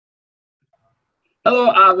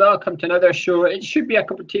Hello and welcome to another show. It should be a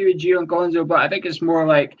cup of tea with Geo and Gonzo, but I think it's more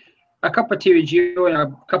like a cup of tea with Geo and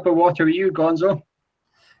a cup of water with you, Gonzo.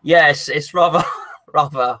 Yes, it's rather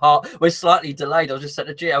rather hot. We're slightly delayed. I was just at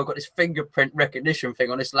the Geo. I've got this fingerprint recognition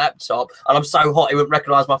thing on this laptop, and I'm so hot he wouldn't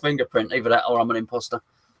recognise my fingerprint. Either that, or I'm an imposter.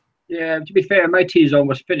 Yeah, to be fair, my tea is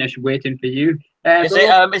almost finished waiting for you. Is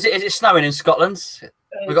it? Is it snowing in Scotland?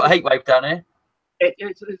 We've got a heat wave down here.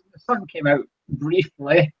 The sun came out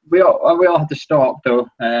briefly. We all had to stop though.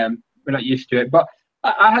 We're not used to it. But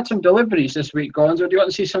I had some deliveries this week, Gonzo. Do you want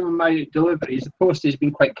to see some of my deliveries? The post has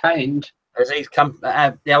been quite kind. Has he come?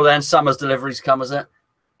 The old Ann Summers deliveries come, is it?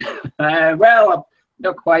 Well,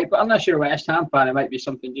 not quite, but unless you're a West Ham fan, it might be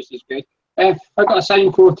something just as good. I've got a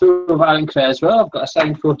signed photo of Aaron Creswell. I've got a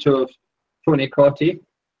signed photo of Tony Cottee.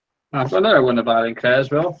 I've got another one of Aaron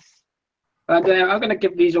Creswell. And I'm going to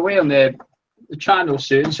give these away on the channel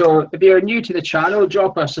soon. So if you're new to the channel,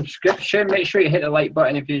 drop a subscription. Make sure you hit the like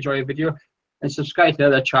button if you enjoy the video. And subscribe to the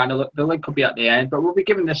other channel. The link will be at the end. But we'll be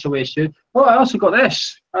giving this away soon. Oh, I also got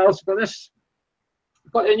this. I've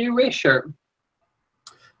got a new waist shirt.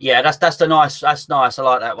 Yeah, that's nice. I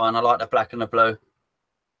like that one. I like the black and the blue.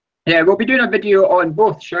 Yeah, we'll be doing a video on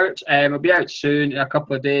both shirts. It'll be out soon in a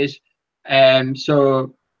couple of days.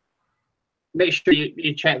 So make sure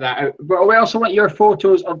you check that out. But we also want your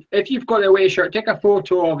photos of, if you've got the away shirt, take a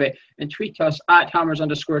photo of it and tweet us at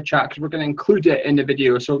 @hammers_chat, because we're going to include it in the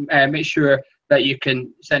video. So make sure that you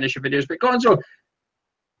can send us your videos. But Gonzo,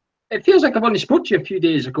 it feels like I've only spoke to you a few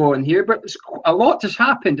days ago in here, but a lot has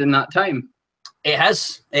happened in that time. It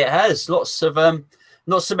has. Lots of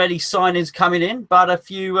not so many signings coming in, but a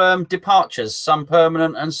few departures, some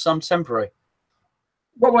permanent and some temporary.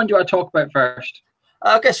 What one do I talk about first?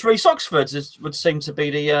 I guess Reece Oxford would seem to be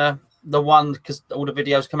the one, because all the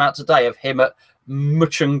videos come out today of him at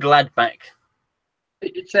Mönchengladbach.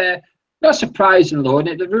 It's not surprising, though.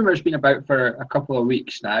 The rumour's been about for a couple of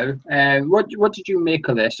weeks now. What did you make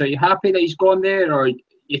of this? Are you happy that he's gone there, or are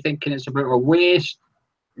you thinking it's a bit of a waste?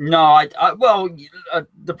 No, well,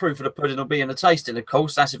 the proof of the pudding will be in the tasting, of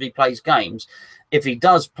course. That's if he plays games. If he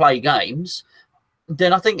does play games,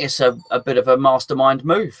 then I think it's a bit of a mastermind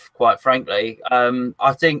move, quite frankly.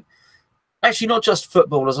 I think, actually, not just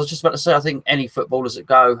footballers. I was just about to say, I think any footballers that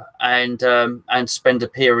go and spend a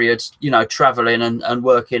period, travelling and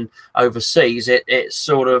working overseas, it's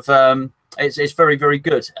sort of it's very, very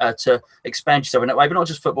good to expand yourself in that way. But not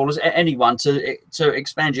just footballers, anyone to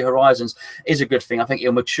expand your horizons is a good thing. I think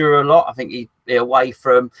he'll mature a lot. I think he'll be away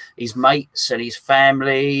from his mates and his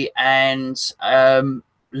family and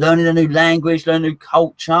learning a new language, learn a new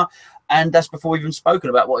culture. And that's before we've even spoken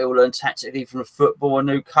about what he'll learn tactically from a football, a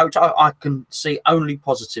new coach. I can see only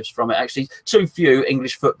positives from it, actually. Too few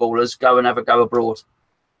English footballers go and have a go abroad.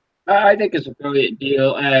 I think it's a brilliant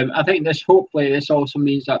deal. I think hopefully this also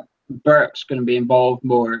means that Burke's going to be involved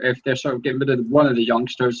more. If they're sort of getting rid of one of the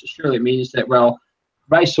youngsters, it surely means that, well,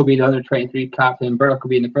 Rice will be the under-23 captain and Burke will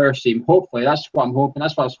be in the first team. Hopefully, that's what I'm hoping.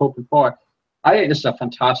 That's what I was hoping for. I think this is a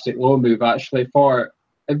fantastic loan move, actually, for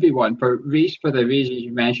everyone. For Reece, for the reasons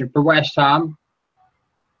you mentioned. For West Ham,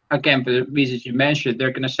 again, for the reasons you mentioned,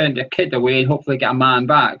 they're going to send a kid away and hopefully get a man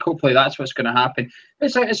back. Hopefully, that's what's going to happen.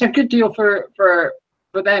 It's a good deal for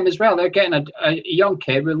them as well. They're getting a young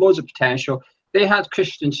kid with loads of potential. They had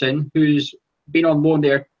Christensen, who's been on loan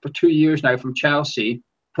there for 2 years now from Chelsea,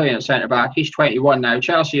 playing at centre-back. He's 21 now.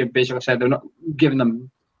 Chelsea have basically said they're not giving them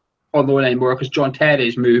on loan anymore because John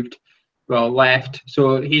Terry's left,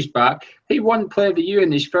 so he's back. He won Player of the Year in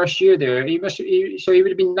his first year there. So he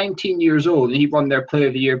would have been 19 years old, and he won their Player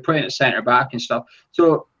of the Year playing at centre-back and stuff.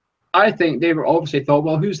 So I think they were obviously thought,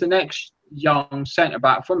 well, who's the next young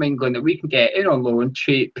centre-back from England that we can get in on loan,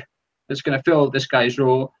 cheap, that's going to fill this guy's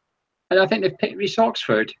role? And I think they've picked Reece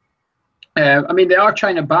Oxford. I mean, they are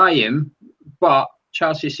trying to buy him, but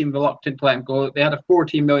Chelsea seem reluctant to let him go. They had a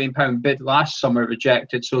 £14 million bid last summer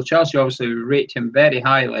rejected, so Chelsea obviously rate him very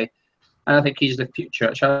highly. And I think he's the future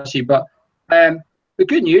at Chelsea. But the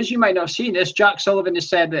good news, you might not have seen this, Jack Sullivan has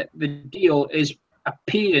said that the deal is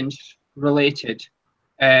appearance related.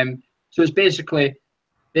 So it's basically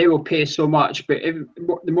they will pay so much, but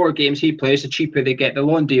the more games he plays, the cheaper they get the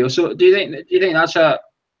loan deal. So do you think that's a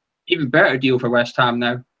even better deal for West Ham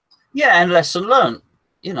now? Yeah, and lesson learned.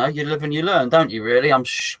 You live and you learn, don't you, really? I'm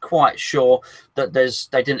quite sure that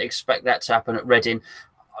they didn't expect that to happen at Reading.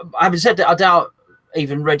 Having said that, I doubt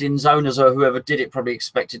even Reading's owners or whoever did it probably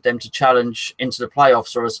expected them to challenge into the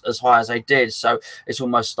playoffs or as high as they did. So it's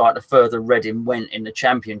almost like the further Reading went in the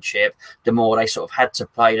Championship, the more they sort of had to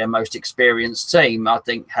play their most experienced team. I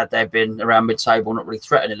think had they been around mid-table, not really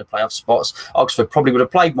threatening the playoff spots, Oxford probably would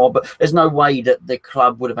have played more, but there's no way that the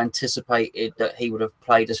club would have anticipated that he would have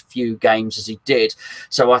played as few games as he did.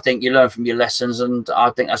 So I think you learn from your lessons, and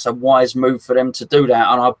I think that's a wise move for them to do that.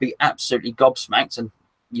 And I'd be absolutely gobsmacked, and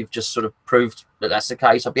you've just sort of proved that that's the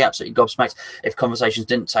case. I'd be absolutely gobsmacked if conversations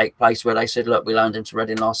didn't take place where they said, look, we loaned him to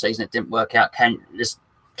Reading last season, it didn't work out. Can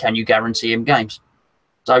you guarantee him games?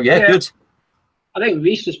 So, yeah, good. I think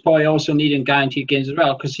Reece is probably also needing guaranteed games as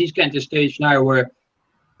well, because he's getting to a stage now where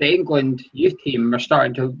the England youth team are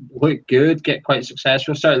starting to look good, get quite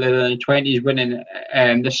successful, certainly in the 20s, winning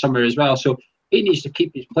this summer as well. So he needs to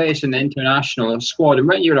keep his place in the international squad. And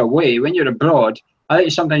when you're away, when you're abroad, I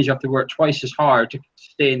think sometimes you have to work twice as hard to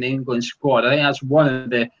stay in the England squad. I think that's one of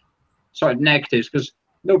the sort of negatives, because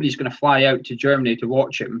nobody's going to fly out to Germany to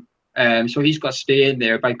watch him. So he's got to stay in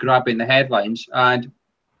there by grabbing the headlines. And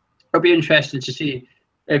it'll be interesting to see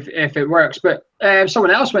if it works. But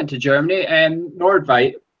someone else went to Germany,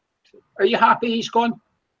 Nordtveit. Are you happy he's gone?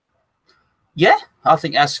 Yeah, I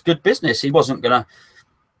think that's good business. He couldn't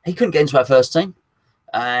get into our first team.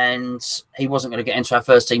 And he wasn't going to get into our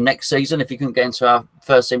first team next season. If he couldn't get into our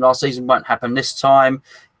first team last season, won't happen this time.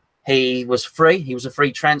 He was free. He was a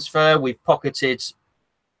free transfer. We've pocketed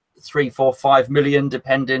 3, 4, 5 million,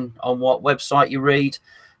 depending on what website you read.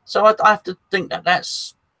 So I have to think that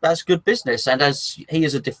that's good business. And as he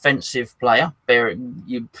is a defensive player,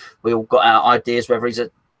 we all got our ideas whether he's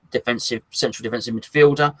a central defensive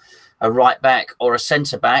midfielder, a right back or a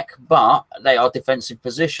centre back, but they are defensive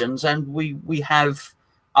positions, and we have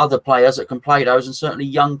other players that can play those, and certainly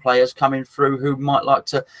young players coming through who might like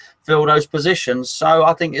to fill those positions. So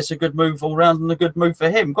I think it's a good move all round, and a good move for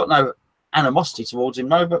him. Got no animosity towards him,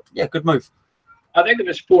 no, but yeah, good move. I think it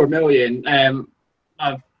was 4 million.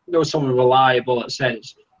 I know someone reliable that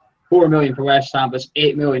says 4 million for West Ham, but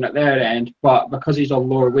 8 million at their end. But because he's on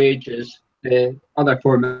lower wages, the other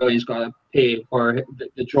 4 million's got to pay for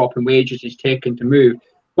the drop in wages he's taken to move.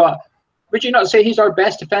 But would you not say he's our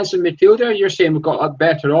best defensive midfielder? You're saying we've got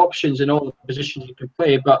better options in all the positions he can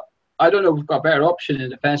play, but I don't know if we've got a better option in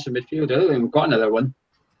defensive midfielder. I don't think we've got another one.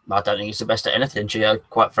 I don't think he's the best at anything, Geo,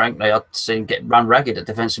 quite frankly. I've seen him get run ragged at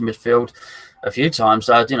defensive midfield a few times.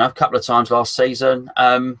 A couple of times last season.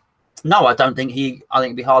 No, I don't think I think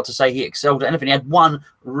it'd be hard to say he excelled at anything. He had one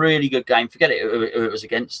really good game. Forget it who it was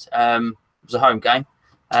against. It was a home game.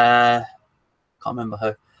 Can't remember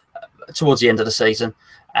who. Towards the end of the season.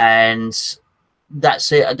 And that's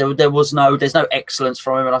it. There's no excellence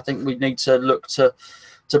from him, and I think we need to look to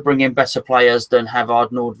bring in better players than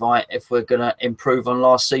Havard, Nordtveit if we're going to improve on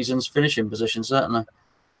last season's finishing position, certainly.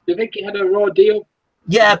 Do you think he had a raw deal?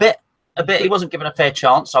 Yeah, a bit. He wasn't given a fair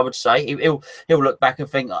chance, I would say. He'll look back and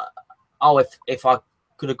think, oh, if I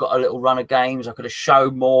could have got a little run of games, I could have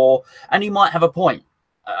shown more, and he might have a point.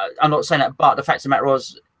 I'm not saying that, but the fact of the matter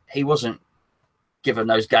was he wasn't given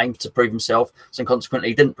those games to prove himself, so consequently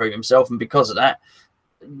he didn't prove himself, and because of that,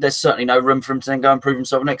 there's certainly no room for him to then go and prove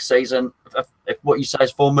himself next season. If what you say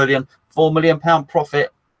is £4 million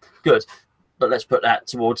profit, good, but let's put that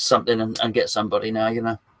towards something and get somebody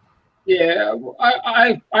now. Yeah,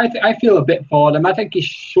 I feel a bit for him. I think he's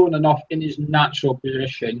shown enough in his natural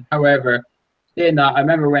position. However, saying that, I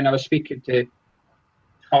remember when I was speaking to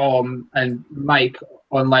Tom and Mike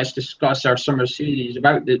on Let's Discuss our summer series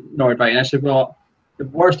about the Nordtveit, and I said, well, the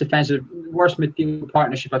worst midfield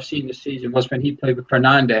partnership I've seen this season was when he played with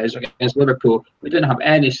Fernandes against Liverpool. We didn't have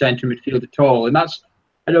any centre midfield at all, and that's,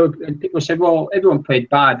 I know, and people said, well, everyone played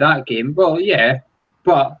bad that game. Well, yeah,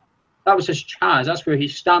 but that was his chance. That's where he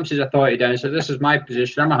stamps his authority down and says, this is my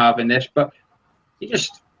position, I'm having this. But he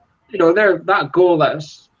just, that goal,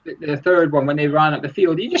 that's the third one when they ran up the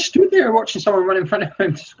field, he just stood there watching someone run in front of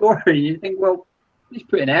him to score. And you think, well, he's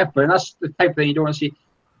putting effort, and that's the type of thing you don't want to see.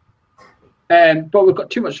 But we've got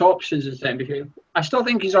too much options in centre midfield. I still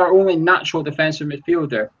think he's our only natural defensive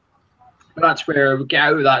midfielder. But that's where we get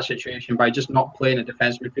out of that situation by just not playing a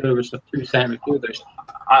defensive midfielder with the two centre midfielders.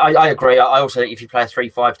 I agree. I also think if you play a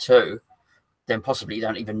 3-5-2, then possibly you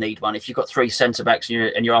don't even need one. If you've got 3 centre backs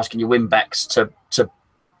and you're asking your wing backs to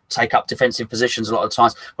take up defensive positions a lot of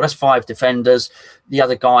times, well, that's 5 defenders. The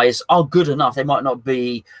other guys are good enough. They might not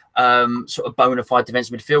be sort of bona fide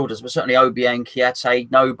defensive midfielders, but certainly Obiang,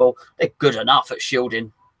 Kiate, Noble, they're good enough at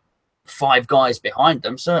shielding 5 guys behind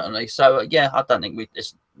them, certainly. So yeah, I don't think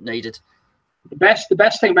it's needed. The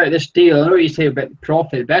best thing about this deal, I know you say about the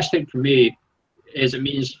profit, the best thing for me is it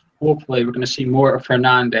means hopefully we're going to see more of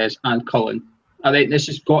Fernandes and Cullen. I think this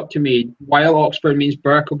has got to mean, while Oxford means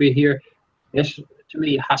Burke will be here, this to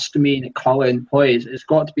me has to mean that Cullen plays. It's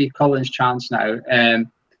got to be Cullen's chance now.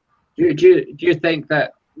 Do you think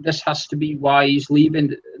that this has to be why he's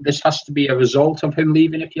leaving? This has to be a result of him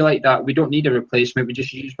leaving, if you like that. We don't need a replacement. We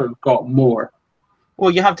just use what we've got more.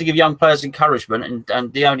 Well, you have to give young players encouragement,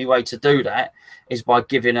 and the only way to do that is by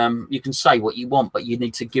giving them, you can say what you want, but you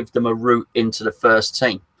need to give them a route into the first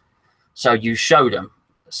team. So you show them.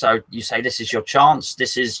 So you say, this is your chance.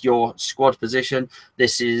 This is your squad position.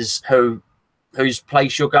 This is whose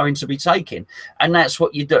place you're going to be taking. And that's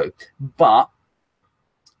what you do. But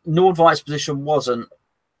Nordtveit's position wasn't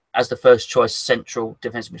as the first choice central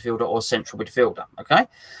defensive midfielder or central midfielder. Okay.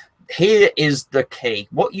 Here is the key.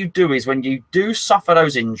 What you do is when you do suffer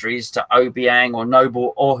those injuries to Obiang or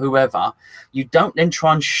Noble or whoever, you don't then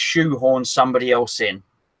try and shoehorn somebody else in.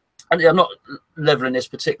 And I'm not levelling this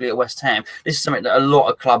particularly at West Ham. This is something that a lot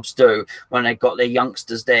of clubs do when they've got their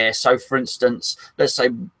youngsters there. So, for instance, let's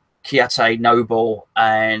say Kiate, Noble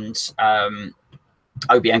and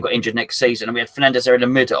Obiang got injured next season and we had Fernandez there in the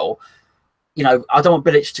middle. You know, I don't want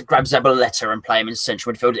Bilic to grab Zabaleta and play him in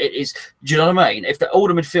central midfield. It is, do you know what I mean? If all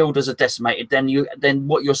the midfielders are decimated, then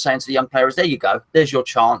what you're saying to the young player is, there you go, there's your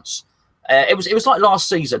chance. It was like last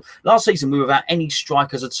season. Last season we were without any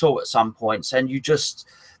strikers at all at some points, and you just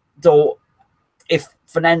thought if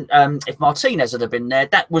Martinez had been there,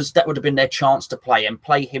 that would have been their chance to play and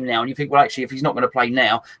play him now. And you think, well, actually, if he's not going to play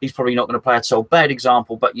now, he's probably not going to play at all. Bad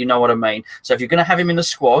example, but you know what I mean. So if you're going to have him in the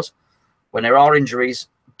squad when there are injuries,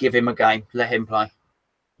 give him a game, let him play.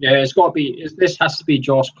 Yeah, it's got to be. This has to be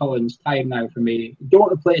Josh Cullen's time now for me.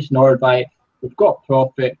 Don't replace Nordtveit. We've got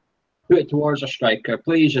profit. Put it towards a striker.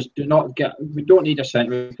 Please just do not get. We don't need a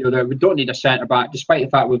centre midfielder. We don't need a centre back, despite the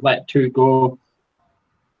fact we've let 2 go.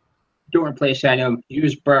 Don't replace any of them.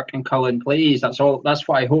 Use Burke and Cullen, please. That's all. That's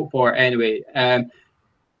what I hope for, anyway.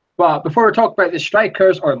 But before we talk about the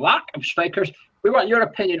strikers or lack of strikers, we want your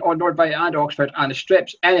opinion on Nordtveit and Oxford and the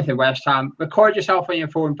strips, anything West Ham. Record yourself on your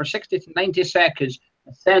phone for 60 to 90 seconds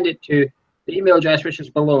and send it to the email address which is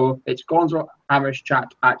below. It's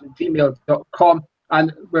gonzohammerschat@gmail.com.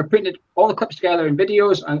 And we're putting all the clips together in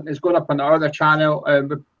videos, and it's going up on our other channel.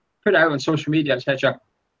 We put it out on social media, etc.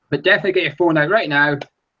 But definitely get your phone out right now.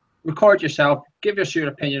 Record yourself. Give us your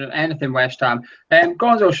opinion on anything West Ham.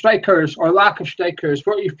 Gonzo, strikers or lack of strikers,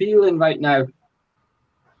 what are you feeling right now?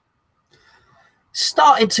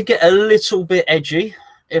 Starting to get a little bit edgy,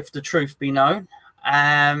 if the truth be known.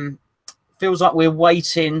 Feels like we're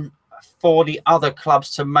waiting for the other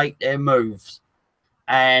clubs to make their moves,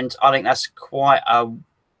 and I think that's quite a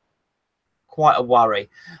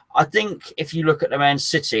worry. I think if you look at the Man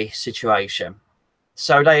City situation,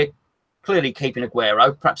 so they're clearly keeping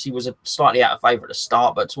Aguero. Perhaps he was slightly out of favour at the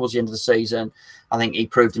start, but towards the end of the season, I think he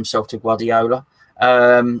proved himself to Guardiola.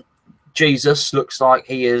 Jesus looks like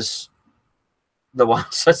he is the one.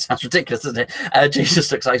 So it sounds ridiculous, doesn't it?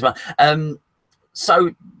 Jesus looks like he's one.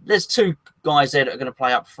 So there's 2 guys there that are going to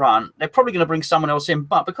play up front. They're probably going to bring someone else in,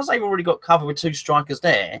 but because they've already got covered with 2 strikers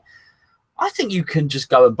there, I think you can just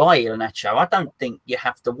go and buy Iheanacho. I don't think you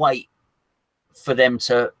have to wait for them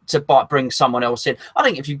to bring someone else in. I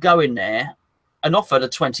think if you go in there and offer the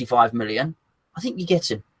 25 million, I think you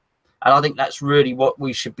get him. And I think that's really what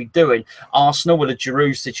we should be doing. Arsenal with a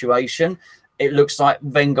Giroud situation, it looks like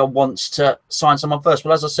Wenger wants to sign someone first.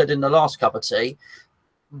 Well, as I said in the last cup of tea,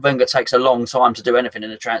 Wenger takes a long time to do anything in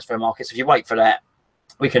the transfer market. So if you wait for that,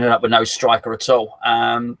 we can end up with no striker at all.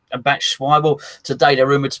 And back Schweible, today they're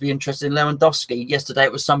rumoured to be interested in Lewandowski. Yesterday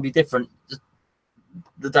it was somebody different.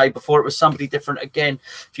 The day before it was somebody different again.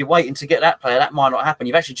 If you're waiting to get that player, that might not happen.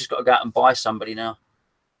 You've actually just got to go out and buy somebody now.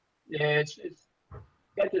 Yeah, it's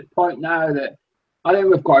get to the point now that I think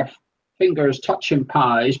we've got our fingers touching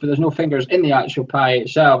pies, but there's no fingers in the actual pie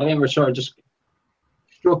itself. I think we're sort of just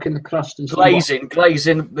stroking the crust and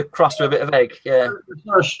glazing the crust with a bit of egg. Yeah, we're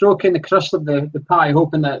sort of stroking the crust of the pie,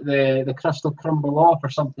 hoping that the crust will crumble off or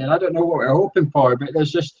something. I don't know what we're hoping for, but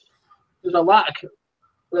there's a lack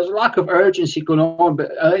of urgency going on.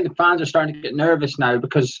 But I think the fans are starting to get nervous now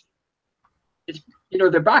because it's,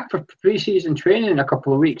 they're back for pre-season training in a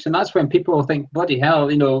couple of weeks, and that's when people will think, bloody hell,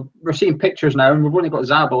 we're seeing pictures now, and we've only got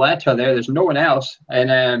Zabaleta there. There's no one else,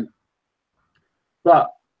 and but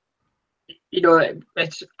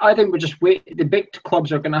I think we're just waiting. The big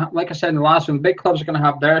clubs are going to, like I said in the last one, the big clubs are going to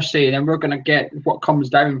have their say, and then we're going to get what comes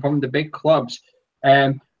down from the big clubs.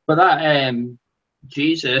 But that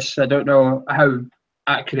Jesus, I don't know how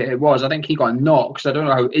accurate it was. I think he got knocked. I don't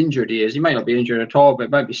know how injured he is. He might not be injured at all, but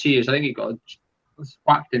it might be serious. I think he got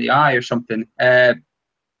whacked in the eye or something.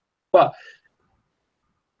 But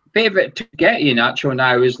favourite to get Iheanacho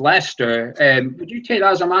now is Leicester. Would you take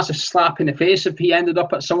that as a massive slap in the face if he ended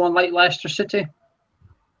up at someone like Leicester City?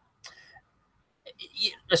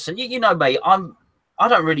 Listen, you know me. I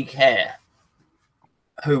don't really care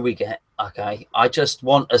who we get. Okay, I just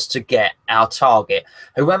want us to get our target.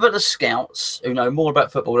 Whoever the scouts who know more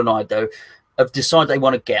about football than I do have decided they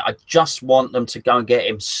want to get, I just want them to go and get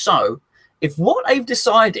him. So, if what they've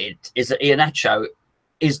decided is that Iheanacho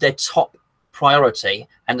is their top priority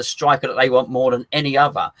and the striker that they want more than any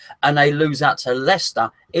other, and they lose out to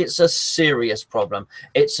Leicester, it's a serious problem.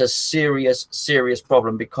 It's a serious, serious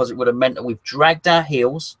problem, because it would have meant that we've dragged our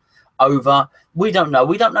heels over. We don't know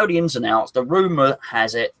the ins and outs. The rumour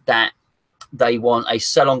has it that they want a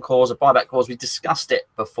sell-on clause, a buyback clause. We discussed it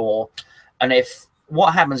before. And if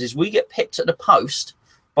what happens is we get picked at the post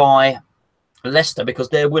by Leicester because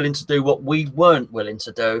they're willing to do what we weren't willing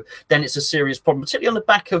to do, then it's a serious problem, particularly on the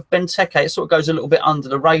back of Benteke. It sort of goes a little bit under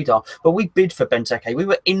the radar, but we bid for Benteke. We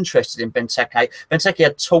were interested in Benteke. Benteke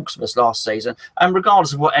had talks with us last season, and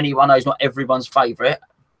regardless of what anyone knows, not everyone's favourite,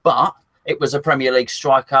 but it was a Premier League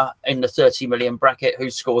striker in the 30 million bracket who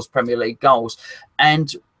scores Premier League goals.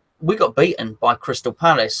 And we got beaten by Crystal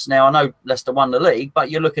Palace. Now, I know Leicester won the league,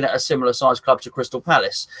 but you're looking at a similar sized club to Crystal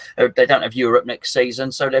Palace. They don't have Europe next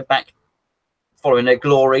season, so they're back following their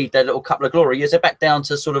glory, their little couple of glory years. They're back down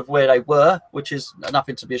to sort of where they were, which is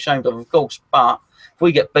nothing to be ashamed of course. But if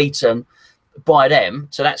we get beaten by them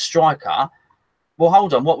to that striker, well,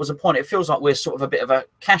 hold on, what was the point? It feels like we're sort of a bit of a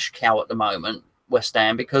cash cow at the moment, West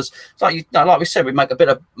Ham, because like we said, we make a bit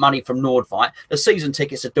of money from Nordtveit. The season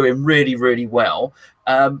tickets are doing really, really well.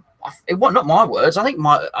 It wasn't not my words. I think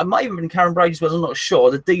I might even been Karen Brady's words. I'm not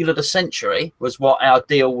sure. The deal of the century was what our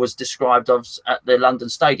deal was described of at the London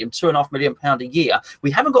Stadium. £2.5 million a year.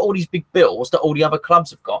 We haven't got all these big bills that all the other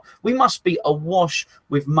clubs have got. We must be awash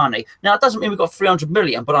with money. Now, it doesn't mean we've got 300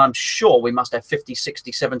 million, but I'm sure we must have 50,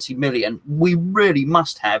 60, 70 million. We really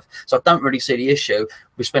must have. So I don't really see the issue.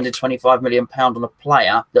 We're spending £25 million on a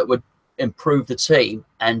player that would improve the team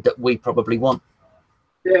and that we probably want.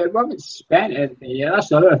 Yeah, we haven't spent anything. Yeah, that's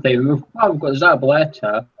the other thing. We've got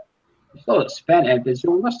Zabaleta. We still haven't spent anything,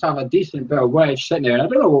 so we must have a decent bit of wedge sitting there. And I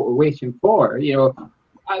don't know what we're waiting for. You know,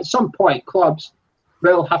 at some point, clubs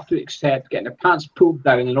will have to accept getting their pants pulled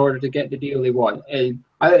down in order to get the deal they want. And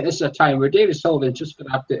I think this is a time where David Sullivan's just going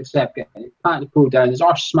to have to accept getting his pants pulled down. His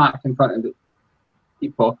arse smacked in front of the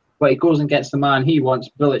people, but he goes and gets the man he wants,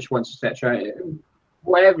 Bilic wants, etc.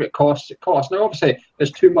 Whatever it costs, it costs. Now, obviously,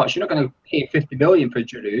 there's too much. You're not going to pay 50 million for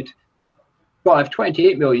Giroud. But if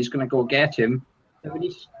 28 million is going to go get him, then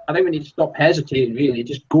I think we need to stop hesitating, really.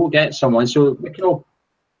 Just go get someone so we can all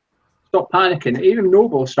stop panicking. Even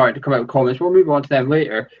Noble started to come out with comments. We'll move on to them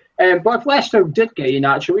later. But if Leicester did get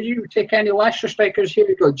Iheanacho, would you take any Leicester strikers here?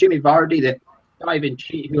 We've got Jimmy Vardy, the diving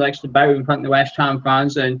cheat who likes to bow in front of the West Ham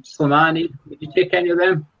fans, and Slimani. Would you take any of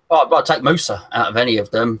them? Well, I'd take Musa out of any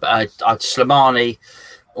of them. Slimani,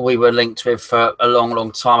 we were linked with for a long,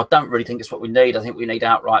 long time. I don't really think it's what we need. I think we need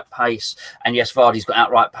outright pace. And yes, Vardy's got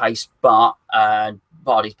outright pace, but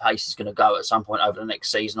Vardy's pace is going to go at some point over the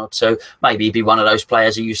next season or two. Maybe he'd be one of those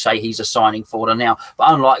players who you say he's a signing for them now.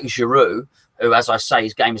 But unlike Giroud, who, as I say,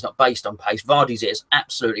 his game is not based on pace, Vardy's is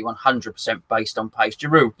absolutely 100% based on pace.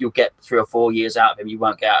 Giroud, you'll get 3 or 4 years out of him. You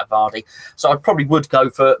won't get out of Vardy. So I probably would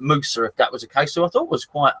go for Musa if that was the case, who I thought was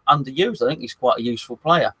quite underused. I think he's quite a useful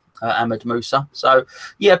player, Ahmed Musa. So,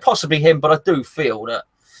 yeah, possibly him, but I do feel that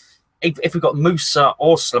if we've got Musa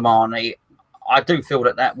or Slimani, I do feel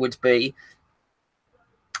that that would be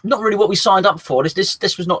not really what we signed up for.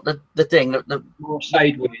 This was not the thing. More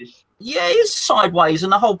sideways. Yeah, it's sideways,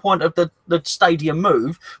 and the whole point of the stadium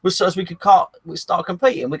move was so as we could start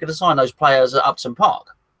competing. We could assign those players at Upton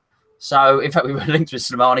Park. So, in fact, we were linked with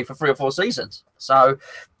Slimani for 3 or 4 seasons. So,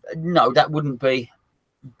 no, that wouldn't be.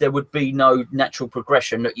 There would be no natural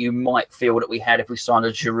progression that you might feel that we had if we signed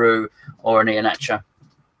a Giroud or an Iheanacho.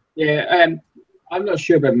 Yeah, I'm not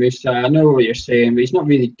sure about Musa. I know what you're saying, but he's not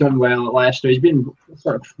really done well at Leicester. He's been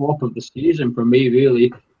sort of flop of the season for me,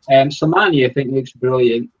 really. Slimani, I think, looks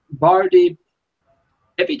brilliant. Vardy,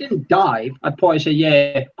 if he didn't dive, I'd probably say,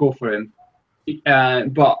 yeah, go for him.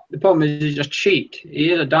 But the problem is he's just cheat.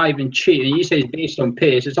 He is a diving cheat. And you say it's based on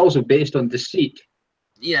pace. It's also based on deceit.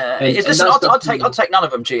 Yeah. I'll take none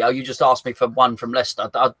of them, Geo. You just asked me for one from Leicester.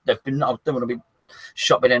 I don't want to be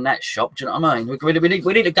shopping in that shop. Do you know what I mean?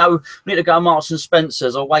 We need to go Marks and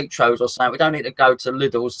Spencer's or Waitrose or something. We don't need to go to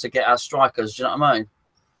Lidl's to get our strikers. Do you know what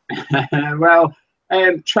I mean? Well,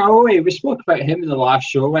 Traore, we spoke about him in the last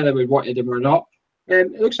show, whether we wanted him or not.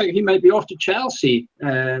 It looks like he might be off to Chelsea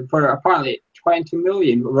for apparently 20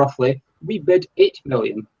 million, roughly. We bid 8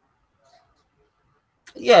 million.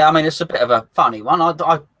 Yeah, I mean, it's a bit of a funny one.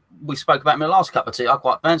 We spoke about him in the last cup of tea. I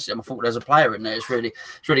quite fancied him. I thought there's a player in there. It's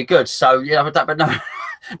really good. So yeah, but no,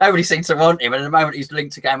 nobody seems to want him. And at the moment he's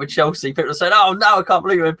linked to game with Chelsea, people are saying, "Oh no, I can't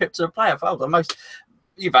believe you've been picked to a player." Hold on,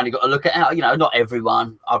 you've only got to look at how, not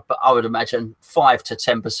everyone. I would imagine 5 to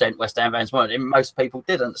 10% West Ham fans weren't him. Most people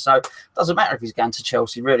didn't. So it doesn't matter if he's going to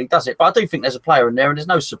Chelsea, really, does it? But I do think there's a player in there, and there's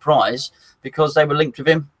no surprise because they were linked with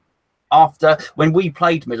him after when we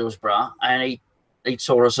played Middlesbrough, and he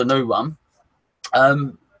saw us a new one.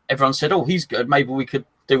 Everyone said, "Oh, he's good. Maybe we could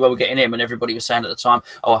do well with getting him." And everybody was saying at the time,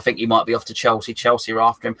 "Oh, I think he might be off to Chelsea. Chelsea are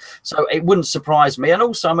after him." So it wouldn't surprise me. And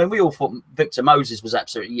also, I mean, we all thought Victor Moses was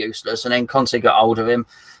absolutely useless, and then Conte got hold of him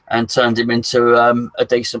and turned him into a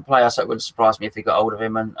decent player. So it wouldn't surprise me if he got hold of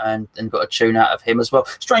him and got a tune out of him as well.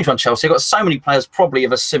 Strange one, Chelsea. They've got so many players probably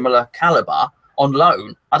of a similar caliber on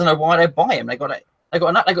loan. I don't know why they buy him. They got their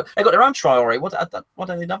own Traore. What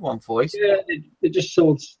do they need another one for? Yeah, they just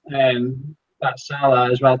sold that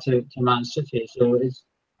Salah as well to Man City. So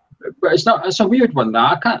it's not. It's a weird one.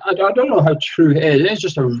 That I don't know how true it is. It's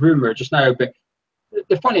just a rumor just now. But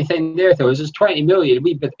the funny thing there though is it's 20 million.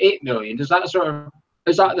 We bid 8 million. Is that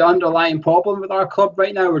the underlying problem with our club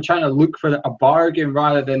right now? We're trying to look for a bargain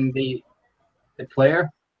rather than the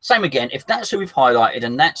player. Same again. If that's who we've highlighted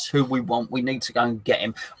and that's who we want, we need to go and get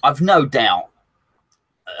him. I've no doubt.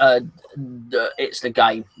 It's the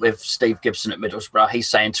game with Steve Gibson at Middlesbrough. He's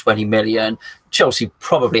saying 20 million. Chelsea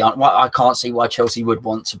probably aren't. I can't see why Chelsea would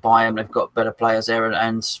want to buy him. They've got better players there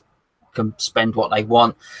and can spend what they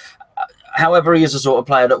want. However, he is a sort of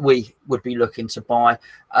player that we would be looking to buy.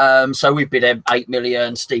 So we bid 8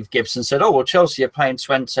 million. Steve Gibson said, "Oh, well, Chelsea are paying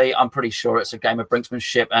 20. I'm pretty sure it's a game of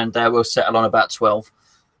brinksmanship, and we'll settle on about 12.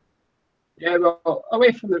 Yeah, well,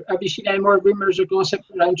 away from have you seen any more rumours or gossip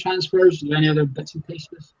around transfers? Any other bits and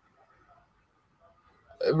pieces?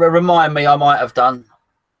 Remind me, I might have done.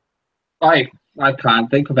 I can't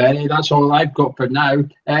think of any. That's all I've got for now.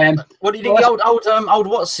 What do you think? Old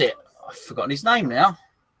what's it? I've forgotten his name now.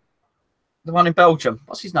 The one in Belgium.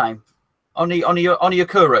 What's his name?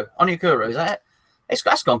 Onyekuru. Onyekuru, is that it?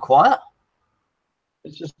 That's gone quiet.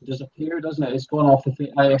 It's just disappeared, doesn't it? It's gone off.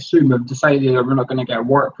 I assume they've decided that we're not going to get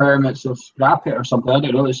work permits or scrap it or something. I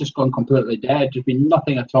don't know. It's just gone completely dead. There's been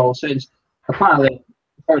nothing at all since. Apparently,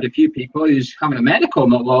 I've heard a few people who's having a medical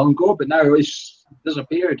not long ago, but now it's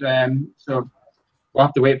disappeared. So we'll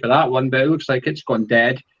have to wait for that one. But it looks like it's gone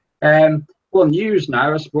dead. Well, news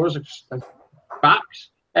now, I suppose. Facts.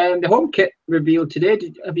 The home kit revealed today.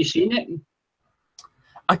 Have you seen it?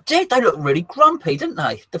 I did. They look really grumpy, didn't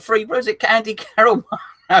they? The three, was it Andy Carroll,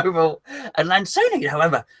 Oval, and Lanzini,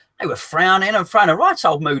 however, they were frowning and throwing a right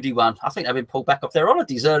old moody one. I think they've been pulled back off their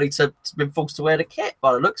holidays early to been forced to wear the kit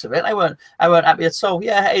by the looks of it. They weren't happy at all.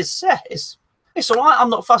 Yeah, it's all right. I'm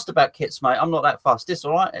not fussed about kits, mate. I'm not that fussed. It's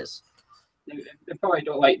all right. They probably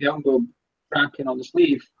don't like the umbrella cracking on the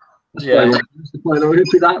sleeve. That's the point. Who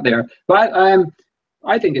put that there? But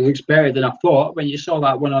I think it looks better than I thought when you saw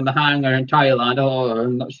that one on the hanger in Thailand. Oh,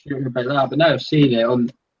 I'm not sure about that, but now I've seen it on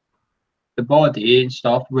the body and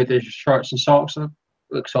stuff with the shorts and socks. It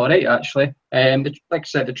looks all right, actually. Like I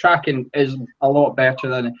said, the tracking is a lot better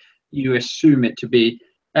than you assume it to be.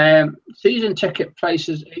 Season ticket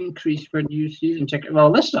prices increase for new season ticket.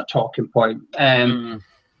 Well, this is a talking point.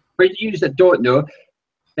 For you that don't know,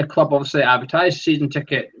 the club obviously advertised season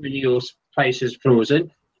ticket renewals prices frozen.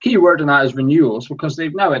 Key word on that is renewals, because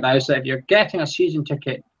they've now announced that if you're getting a season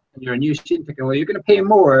ticket and you're a new season ticket, well, you're going to pay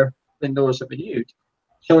more than those that renewed.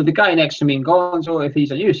 So the guy next to me in Gonzo, if he's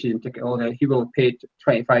a new season ticket holder, he will pay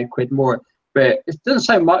 25 quid more. But it doesn't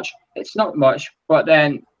sound much. It's not much. But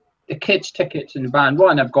then the kids' tickets in band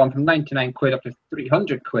one have gone from 99 quid up to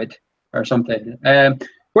 300 quid or something.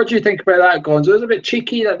 What do you think about that, Gonzo? It's a bit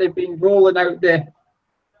cheeky that they've been rolling out the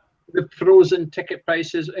frozen ticket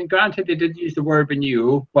prices, and granted they did use the word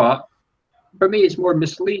renewal, but for me it's more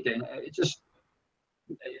misleading. It just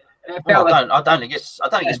I don't think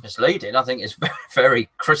it's misleading. I think it's very, very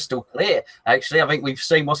crystal clear. Actually, I think we've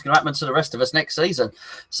seen what's going to happen to the rest of us next season.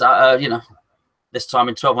 So this time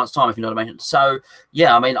in 12 months' time, if you know what I mean. So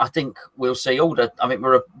yeah, I mean, I think we'll see I think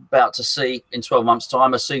we're about to see in 12 months'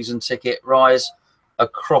 time a season ticket rise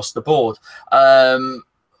across the board.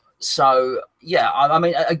 So yeah, I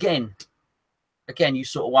mean, again, you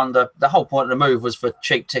sort of wonder. The whole point of the move was for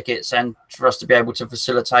cheap tickets and for us to be able to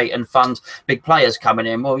facilitate and fund big players coming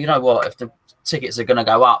in. Well, you know what? If the tickets are going to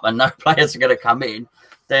go up and no players are going to come in,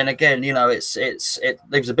 then again, it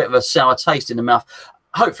leaves a bit of a sour taste in the mouth.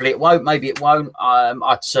 Hopefully, it won't. Maybe it won't.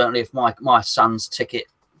 I'd certainly, if my son's ticket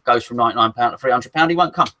goes from £99 to £300, he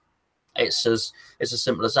won't come. It's as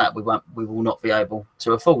simple as that. We will not be able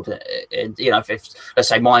to afford it. And you know, if let's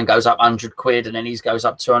say mine goes up 100 quid and then his goes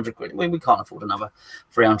up 200 quid, we can't afford another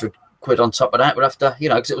 300 quid on top of that. We'll have to, you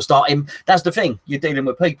know, because it will start in. That's the thing. You're dealing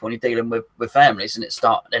with people and you're dealing with families, and it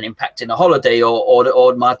start then impacting a holiday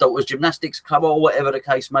or my daughter's gymnastics club or whatever the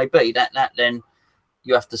case may be. That then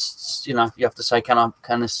you have to, you know, you have to say, can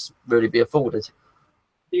this really be afforded?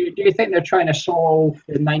 Do you think they're trying to solve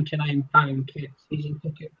the £99 kit season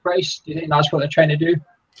ticket price? Do you think that's what they're trying to do?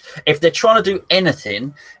 If they're trying to do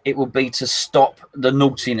anything, it will be to stop the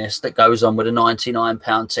naughtiness that goes on with a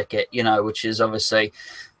 £99 ticket, you know, which is obviously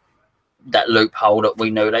that loophole that we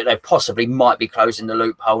know they possibly might be closing the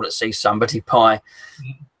loophole that sees somebody buy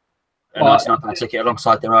a £99 ticket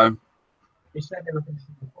alongside their own. They said they were going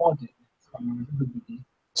to afford it.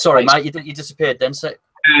 Sorry, mate, you disappeared then. So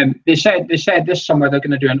they said this summer they're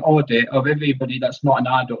going to do an audit of everybody that's not an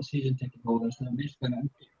adult season ticket holder. So they're basically going to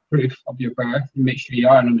get proof of your birth and make sure you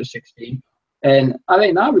are an under 16. And I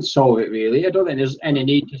think that would solve it, really. I don't think there's any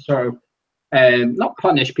need to sort of not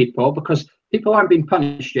punish people, because people aren't being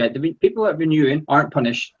punished yet. People that are renewing aren't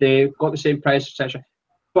punished. They've got the same price, etc.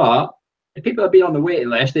 But the people that have been on the waiting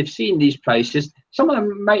list, they've seen these prices. Some of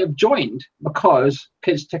them might have joined because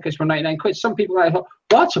kids' tickets were 99 quid. Some people might have thought,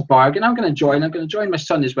 well, that's a bargain. I'm going to join. I'm going to join my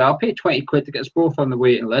son as well. I'll pay 20 quid to get us both on the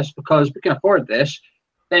waiting list because we can afford this.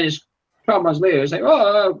 Then it's 12 months later, it's like,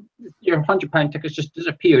 oh, your £100 tickets just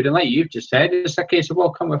disappeared. And like you've just said, it's a case of,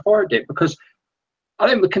 well, can we afford it? Because I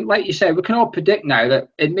think we can, like you said, we can all predict now that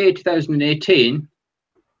in May 2018,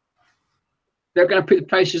 they're going to put the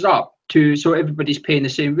prices up so everybody's paying the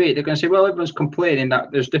same rate. They're going to say, well, everyone's complaining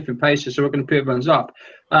that there's different prices, so we're going to put everyone's up.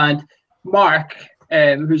 And Mark,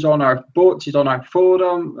 who's on our boats, he's on our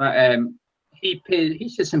forum, he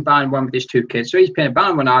sits in band one with his 2 kids. So he's paying a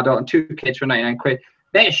band 1 adult and 2 kids for 99 quid.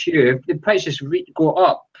 Next year, if the prices go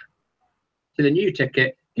up to the new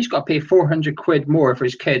ticket, he's got to pay 400 quid more for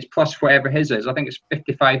his kids, plus whatever his is. I think it's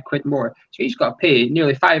 55 quid more. So he's got to pay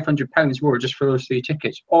nearly £500 more just for those 3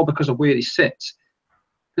 tickets, all because of where he sits.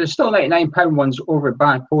 There's still £99 ones over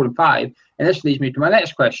band 4 and 5. And this leads me to my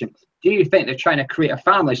next question. Do you think they're trying to create a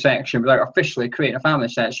family section without officially creating a family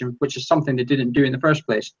section, which is something they didn't do in the first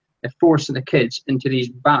place? They're forcing the kids into these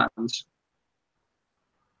bands.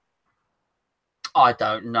 I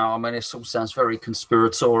don't know. I mean, this all sounds very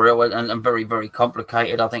conspiratorial and very, very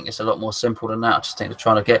complicated. I think it's a lot more simple than that. I just think they're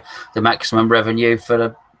trying to get the maximum revenue for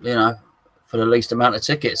the, you know, for the least amount of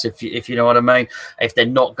tickets, if you know what I mean. If they're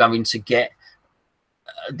not going to get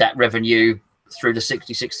that revenue through the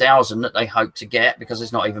 66,000 that they hope to get, because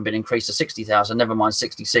it's not even been increased to 60,000, never mind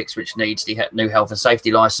 66, which needs the new health and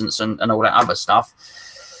safety license and all that other stuff,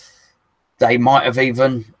 they might have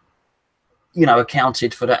even, you know,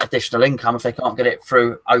 accounted for that additional income. If they can't get it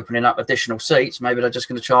through opening up additional seats, maybe they're just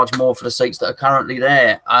going to charge more for the seats that are currently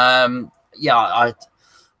there. Yeah,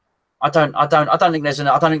 I don't think there's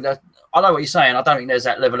I know what you're saying. I don't think there's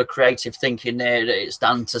that level of creative thinking there that it's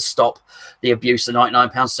done to stop the abuse of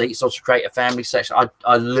 £99 seats or to create a family section.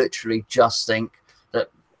 I literally just think that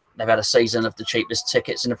they've had a season of the cheapest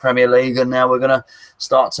tickets in the Premier League, and now we're going to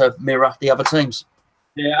start to mirror the other teams.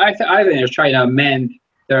 Yeah, I think they're trying to amend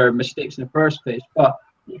their mistakes in the first place, but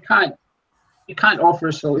you can't offer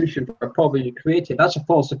a solution for a problem you created. That's a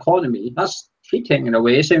false economy. That's cheating in a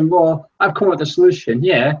way, saying, well, I've come up with a solution.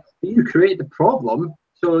 Yeah, but you create the problem.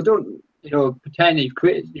 So don't, you know, pretend you've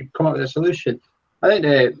come up with a solution. I think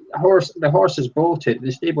the horse is bolted.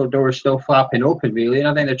 The stable door is still flapping open, really, and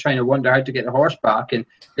I think they're trying to wonder how to get the horse back, and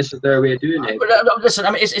this is their way of doing it. But, listen,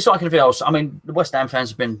 I mean, it's like anything else. I mean, the West Ham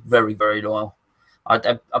fans have been very, very loyal.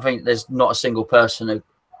 I think there's not a single person who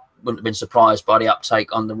wouldn't have been surprised by the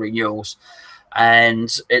uptake on the renewals. And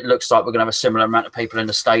it looks like we're going to have a similar amount of people in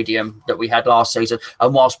the stadium that we had last season.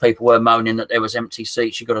 And whilst people were moaning that there was empty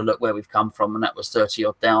seats, you've got to look where we've come from, and that was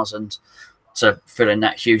 30-odd thousand to fill in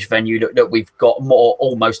that huge venue that we've got more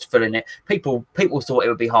almost filling it. People thought it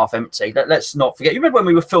would be half empty. Let's not forget. You remember when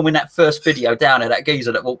we were filming that first video down there, that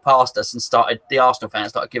geezer that walked past us and the Arsenal fans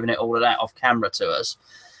started giving it all of that off camera to us,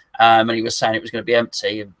 and he was saying it was going to be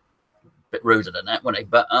empty. A bit ruder than that, wasn't he?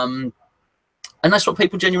 But and that's what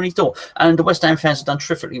people genuinely thought. And the West Ham fans have done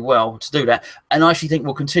terrifically well to do that. And I actually think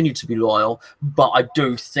we'll continue to be loyal. But I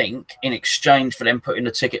do think in exchange for them putting the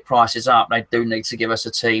ticket prices up, they do need to give us a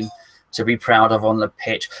team to be proud of on the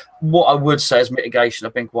pitch. What I would say is mitigation.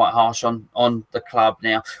 I've been quite harsh on the club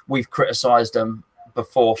now. We've criticised them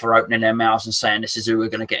before for opening their mouths and saying this is who we're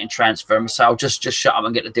going to get in transfer. And so I'll just shut up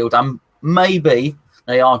and get the deal done. Maybe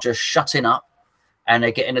they are just shutting up and they're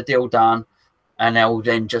getting the deal done. And they'll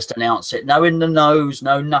then just announce it. No in the nose,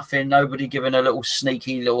 no nothing, nobody giving a little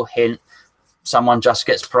sneaky little hint. someone just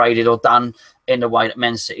gets paraded or done in the way that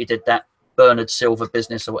Man City did that Bernard Silva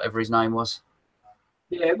business or whatever his name was.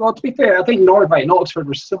 Yeah, well, to be fair, I think Nordtveit and Oxford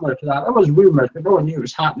was similar to that. There was rumours, but no one knew it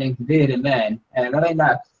was happening there and then. And I think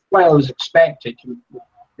that, while it was expected,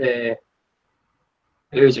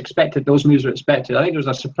 those moves were expected. I think it was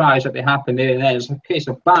a surprise that they happened there and then. It's a case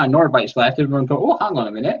of, bang, Nordtveit's left. Everyone thought, oh, hang on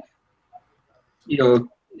a minute. You know,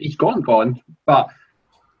 he's gone. But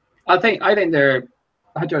I think they're,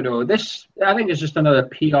 I don't know. I think it's just another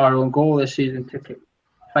PR own goal this season ticket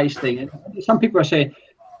price thing. And some people are saying,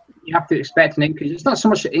 you have to expect an increase. It's not so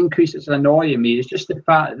much the increase that's annoying me. It's just the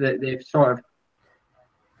fact that they've sort of,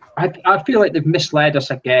 I feel like they've misled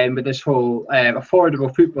us again with this whole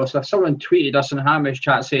affordable football stuff. Someone tweeted us in the Hammers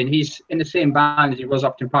chat saying he's in the same band as he was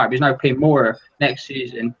Upton Park. He's now paying more next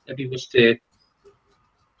season if he was to,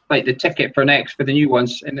 like, the ticket for the new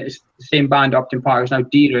ones, and it's the same band Upton Park is now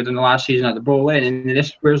dearer than the last season at the Bowl Inn.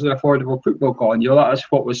 And where's the affordable football gone? You know, that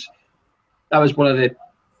was one of the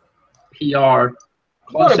PR.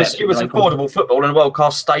 Well, it was affordable football in a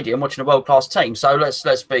world-class stadium, watching a world-class team. So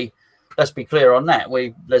let's be clear on that.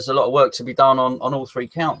 There's a lot of work to be done on all three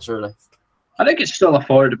counts, really. I think it's still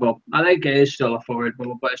affordable. I think it is still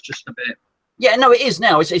affordable, but it's just a bit. Yeah, no, it is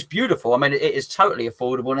now. It's beautiful. I mean, it is totally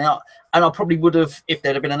affordable now. And I probably would have, if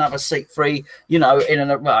there'd have been another seat free, you know,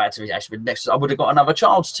 actually next, I would have got another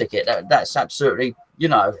child's ticket. That's absolutely, you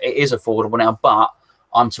know, it is affordable now. But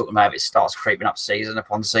I'm talking about if it starts creeping up season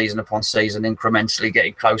upon season upon season, incrementally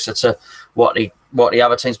getting closer to what the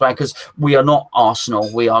other teams play. Because we are not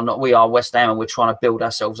Arsenal, we are West Ham, and we're trying to build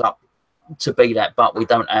ourselves up to be that. But we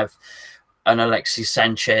don't have an Alexis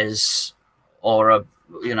Sanchez or a,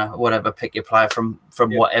 you know, whatever, pick your player from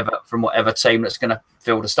whatever team that's going to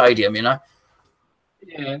fill the stadium, you know.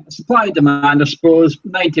 Yeah, supply and demand, I suppose.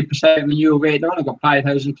 90% renewal rate. They've only got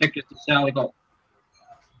 5,000 tickets to sell. They've got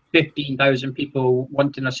 15,000 people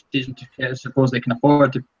wanting a season ticket. I suppose they can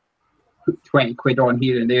afford to put 20 quid on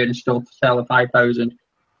here and there and still sell the 5,000.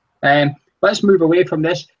 Let's move away from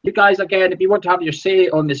this. You guys, again, if you want to have your say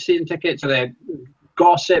on the season tickets or the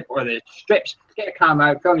gossip or the strips, get a camera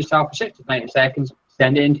out, film yourself for 60 to 90 seconds,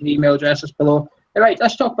 send it into the email addresses below. All right,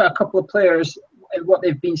 let's talk about a couple of players and what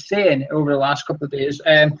they've been saying over the last couple of days.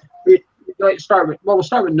 We'll start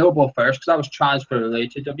with Noble first, because that was transfer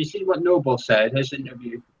related. Have you seen what Noble said, his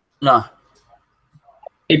interview? No.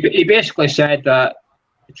 He basically said that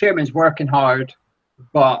the chairman's working hard,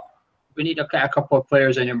 but we need to get a couple of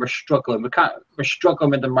players in, and we're struggling. We're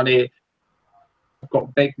struggling with the money. We've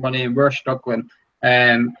got big money, and we're struggling.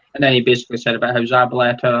 And then he basically said about how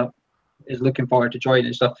Zabaleta is looking forward to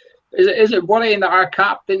joining. So, is it worrying that our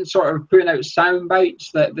captain sort of putting out sound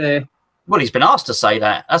bites that the? Well, he's been asked to say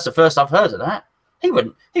that. That's the first I've heard of that. He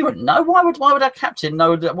wouldn't know. Why would our captain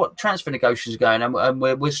know what transfer negotiations are going on, and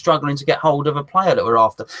we're struggling to get hold of a player that we're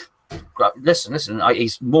after? Listen.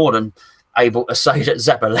 He's more than able to say that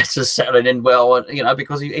Zabaleta's settling in well, you know,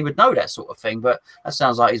 because he would know that sort of thing. But that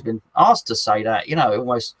sounds like he's been asked to say that, you know,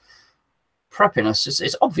 almost prepping us.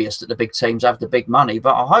 It's obvious that the big teams have the big money,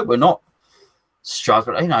 but I hope we're not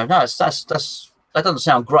struggling. You know, no, that doesn't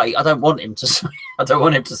sound great. I don't want him to say. I don't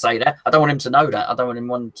want him to say that. I don't want him to know that. I don't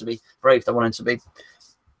want him to be briefed. I want him to be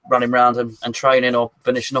running around and training or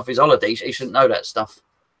finishing off his holiday. He shouldn't know that stuff.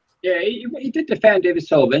 Yeah, he did defend David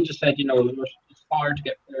Sullivan. Just said, you know, it's hard to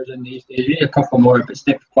get players in these days. You need a couple more, but it's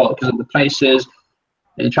difficult because of the prices.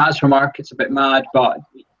 The transfer market's a bit mad, but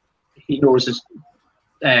he knows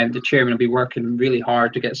the chairman will be working really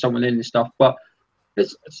hard to get someone in and stuff. But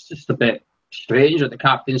it's just a bit strange that the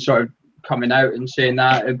captain's sort of coming out and saying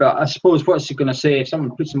that. But I suppose, what's he going to say if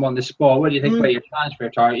someone puts him on the spot? What do you think about your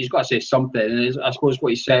transfer target? He's got to say something. And I suppose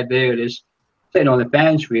what he said there is sitting on the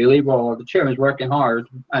bench, really. Well, the chairman's working hard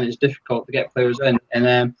and it's difficult to get players in.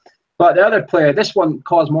 And but the other player, this one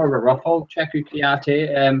caused more of a ruffle, Cheku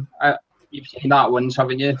Kouyaté. You've seen that one,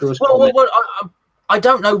 haven't you? I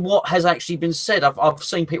don't know what has actually been said. I've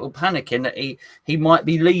seen people panicking that he might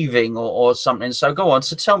be leaving or something. So go on.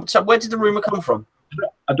 So tell where did the rumour come from?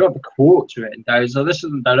 I don't have the quotes written down, so this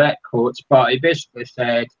isn't direct quotes, but he basically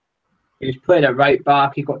said he was playing at right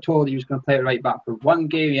back. He got told he was going to play at right back for one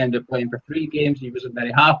game. He ended up playing for 3 games. He wasn't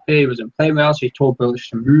very happy. He wasn't playing well, so he told Bilic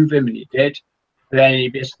to move him, and he did. Then he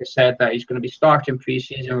basically said that he's going to be starting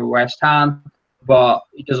pre-season with West Ham, but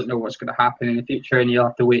he doesn't know what's going to happen in the future, and you'll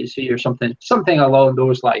have to wait and see, or something along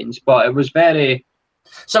those lines. But it was very.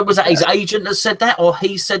 So was that his agent that said that, or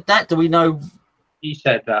he said that? Do we know? He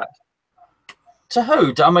said that. To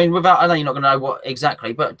who? I mean, I know you're not going to know what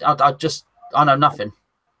exactly, but I know nothing.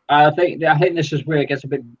 I think this is where it gets a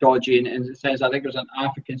bit dodgy in the sense. I think there's an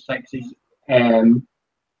African site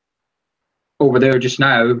over there just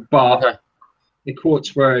now, but the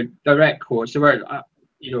quotes were direct quotes. They weren't,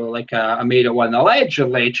 like I made it one.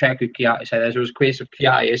 Allegedly, Cheku Kiati said this. There was a case of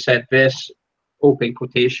Kiati said this, open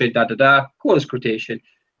quotation, da-da-da, close quotation.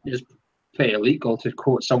 It's pretty illegal to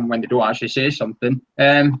quote someone when they don't actually say something.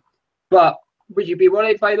 But would you be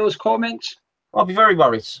worried by those comments? I'll be very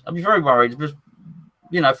worried. I'll be very worried because,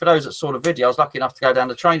 for those that saw the video, I was lucky enough to go down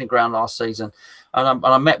the training ground last season, and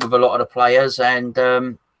I met with a lot of the players. And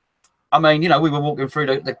I mean, we were walking through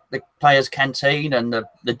the players' canteen and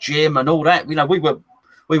the gym and all that.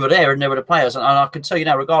 We were there, and there were the players. And I can tell you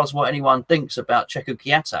now, regardless of what anyone thinks about Cheku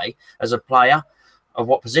Kiati as a player, of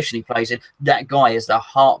what position he plays in, that guy is the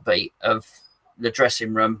heartbeat of the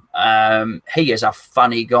dressing room. He is a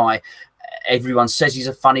funny guy. Everyone says he's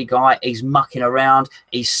a funny guy. He's mucking around.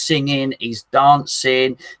 He's singing. He's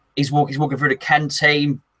dancing. He's walking through the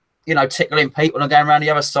canteen, tickling people and going around the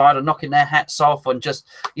other side and knocking their hats off and just,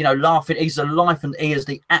 laughing. He's the life, and he is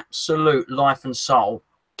the absolute life and soul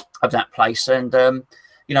of that place. And,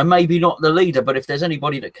 maybe not the leader, but if there's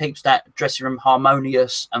anybody that keeps that dressing room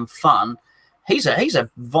harmonious and fun, he's a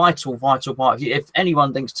vital part of you. If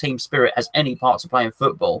anyone thinks team spirit has any part to play in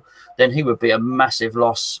football, then he would be a massive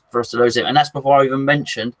loss for us to lose him. And that's before I even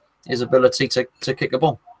mentioned his ability to kick a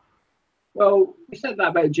ball. Well, we said that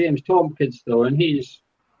about James Tompkins, though, and he's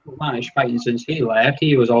managed fighting since he left.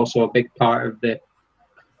 He was also a big part of the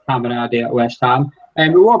camaraderie at West Ham.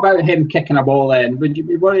 But what about him kicking a ball in? Would you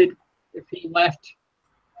be worried if he left?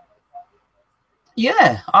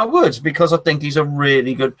 Yeah, I would, because I think he's a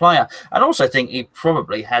really good player. And also think he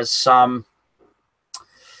probably has some...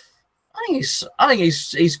 I think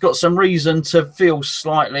he's got some reason to feel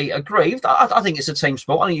slightly aggrieved. I think it's a team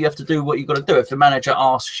sport. I think you have to do what you've got to do. If the manager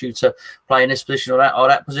asks you to play in this position or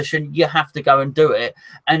that position, you have to go and do it.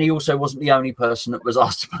 And he also wasn't the only person that was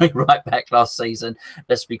asked to play right back last season.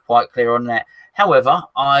 Let's be quite clear on that. However,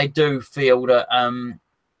 I do feel that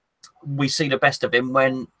we see the best of him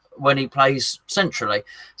when he plays centrally,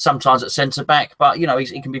 sometimes at centre back, but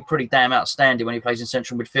he can be pretty damn outstanding when he plays in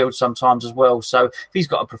central midfield sometimes as well. So if he's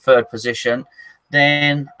got a preferred position,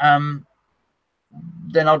 then I'd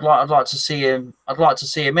like to see him. I'd like to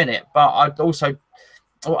see him in it. But I'd also,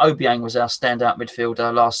 Obiang was our standout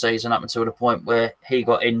midfielder last season up until the point where he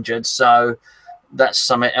got injured. So that's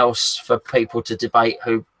something else for people to debate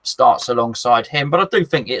who starts alongside him. But I do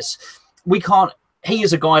think he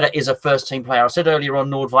is a guy that is a first-team player. I said earlier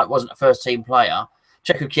on Nordtveit wasn't a first-team player.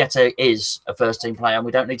 Cheku Kiati is a first-team player, and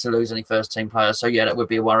we don't need to lose any first-team players. So, yeah, that would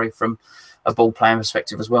be a worry from a ball-playing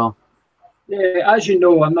perspective as well. Yeah, as you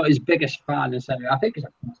know, I'm not his biggest fan in centre. I think he's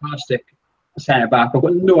a fantastic centre-back. I've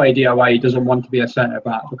got no idea why he doesn't want to be a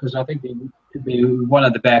centre-back, because I think he could be one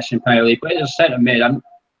of the best in Premier League. But as a centre-mid, I'm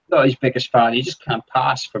not his biggest fan. He just can't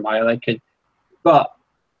pass for my liking. But,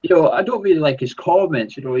 I don't really like his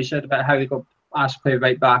comments. He said about how he got asked to play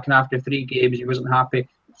right back, and after 3 games he wasn't happy.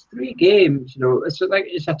 It's 3 games,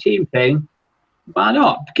 it's a team thing. Man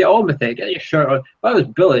up, get on with it, get your shirt on. If I was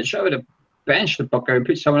Bilic, I would have benched the booker and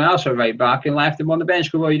put someone else on right back and left him on the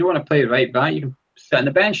bench. Go, well, you don't want to play right back, you can sit on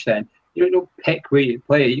the bench then. You don't pick where you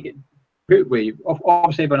play, you get put where you.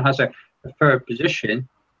 Obviously everyone has a preferred position,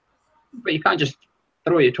 but you can't just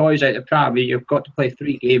throw your toys out the pram. You've got to play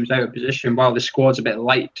 3 games out of position while the squad's a bit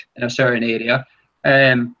light in a certain area.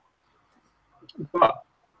 But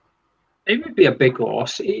it would be a big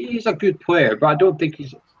loss. He's a good player, but I don't think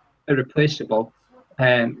he's irreplaceable.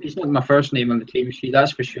 He's not my first name on the team sheet,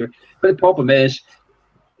 that's for sure. But the problem is,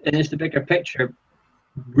 and it's the bigger picture,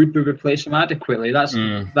 would we replace him adequately? That's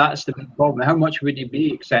the big problem. How much would he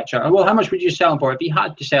be, etc.? Well, how much would you sell him for? If you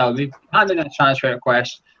had to sell him, if you handed in a transfer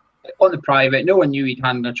request on the private, no one knew he'd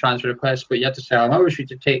handed a transfer request, but you had to sell him. How much would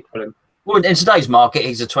you take for him? Well, in today's market,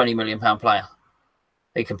 he's a £20 million player.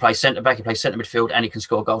 He can play centre-back, he plays centre midfield, and he can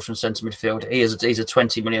score goals from centre midfield. He's a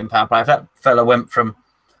 £20 million player. If that fella went from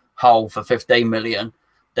Hull for 15 million,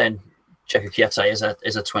 then Cheku Kiati is a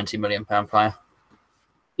 £20 million player.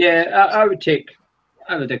 Yeah, I would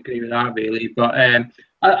agree with that, really. But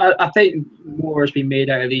I think more has been made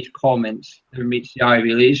out of these comments than meets the eye,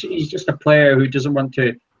 really. He's just a player who doesn't want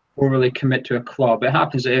to overly commit to a club. It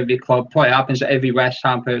happens at every club. Probably happens at every West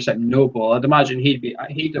Ham player except Noble. I'd imagine he's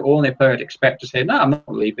the only player I'd expect to say, "No, I'm not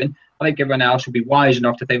leaving." I think everyone else would be wise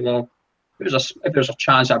enough to think, well, if there's a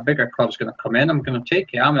chance that a bigger club's going to come in, I'm going to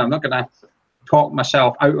take it. I mean, I'm not going to talk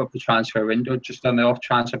myself out of the transfer window just on the off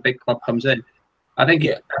chance a big club comes in. I think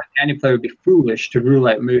any player would be foolish to rule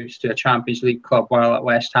out moves to a Champions League club while at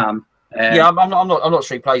West Ham. I'm not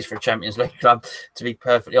sure he plays for a Champions League club, to be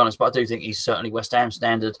perfectly honest, but I do think he's certainly West Ham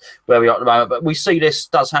standard where we are at the moment. But we see this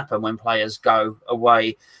does happen when players go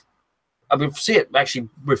away I mean, we see it actually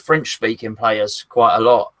with French-speaking players quite a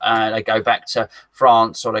lot. They go back to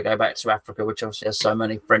France or they go back to Africa, which obviously has so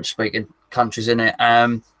many French-speaking countries in it.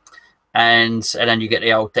 And then you get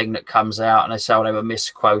the old thing that comes out and they say, oh, they were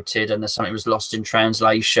misquoted and there's something was lost in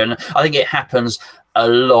translation. I think it happens a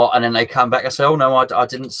lot, and then they come back and say, oh, no, I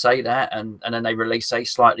didn't say that. And then they release a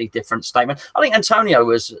slightly different statement. I think Antonio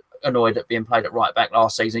was annoyed at being played at right back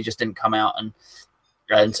last season. He just didn't come out and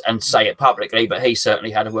say it publicly, but he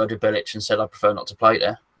certainly had a word with Bilic and said, I prefer not to play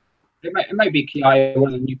there. It might be Ki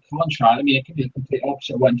with a new contract. I mean, it could be the complete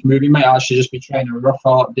opposite of when to move. He might actually just be trying to rough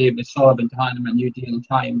out David Sullivan to hand him a new deal and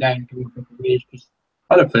tie him down, give him a couple of wage, because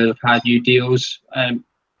other players have had new deals.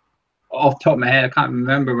 Off the top of my head, I can't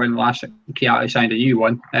remember when the last time Ki signed a new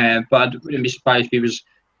one, but I wouldn't be surprised if he was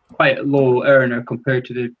quite a low earner compared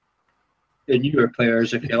to the newer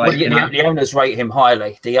players, if you like. Well, the owners rate him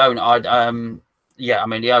highly. The owners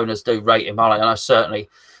do rate him highly, and I certainly,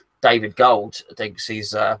 David Gold thinks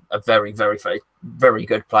he's a very, very, very, very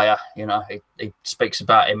good player. You know, he speaks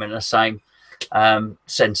about him in the same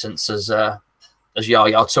sentence as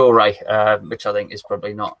Yaya Toure, which I think is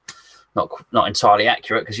probably not entirely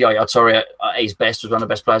accurate, because Yaya Toure at his best was one of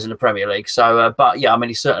the best players in the Premier League. So, but yeah, I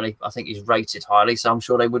mean, I think he's rated highly, so I'm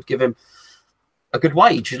sure they would give him a good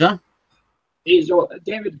wage, you know.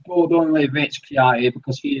 David Gold only rates Ki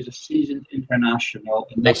because he is a seasoned international.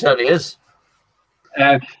 He certainly is.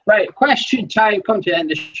 Right, question time. Come to the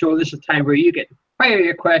end of the show. This is the time where you get to fire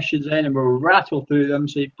your questions in and we'll rattle through them.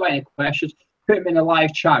 So if you've got any questions, put them in the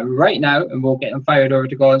live chat right now and we'll get them fired over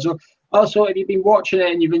to Gonzo. Also, if you've been watching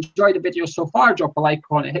it and you've enjoyed the video so far, drop a like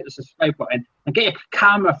on it, hit the subscribe button, and get your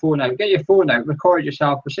camera phone out, get your phone out, record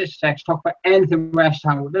yourself for 6 seconds, talk about anything West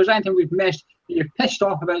Ham. If there's anything we've missed, if you're pissed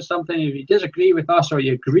off about something, if you disagree with us or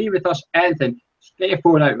you agree with us, anything, just get your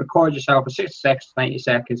phone out, record yourself for 60 seconds, 90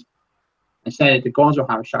 seconds, and send it to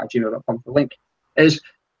gonzohammerschat@gmail.com. The link is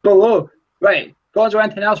below. Right, Gonzo,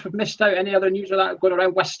 anything else we've missed out? Any other news of that going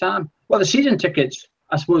around West Ham? Well, the season tickets,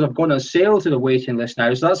 I suppose, have gone on sale to the waiting list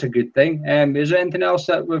now, so that's a good thing. Is there anything else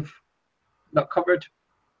that we've not covered?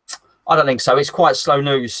 I don't think so. It's quite slow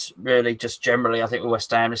news, really, just generally. I think with West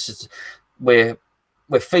Ham, we're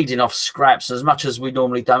feeding off scraps as much as we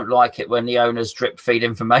normally don't like it when the owners drip feed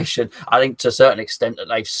information. I think to a certain extent that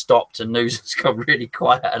they've stopped and news has gone really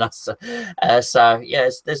quiet on us. So, yeah,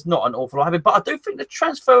 there's not an awful lot happening. But I do think the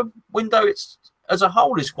transfer window, as a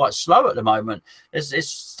whole, is quite slow at the moment. It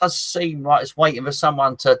does seem like it's waiting for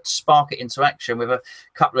someone to spark it into action with a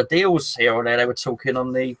couple of deals here or there. They were talking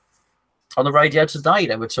on the radio today.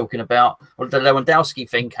 They were talking about, well, the Lewandowski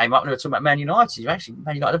thing came up and they were talking about Man United. Actually,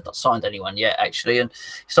 Man United have not signed anyone yet, actually, and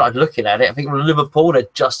started looking at it. I think Liverpool, they're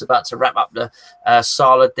just about to wrap up the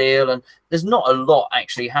Salah deal, and there's not a lot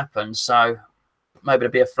actually happened. So maybe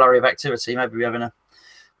there'll be a flurry of activity. Maybe we're having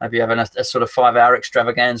a sort of 5-hour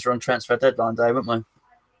extravaganza on transfer deadline day, won't we?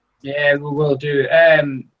 Yeah, we will do.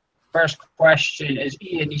 First question is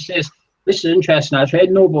Ian. He says, this is interesting. I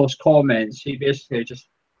read Noble's comments. He basically just,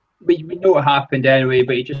 we know what happened anyway,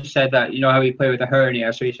 but he just said that, you know, how he played with a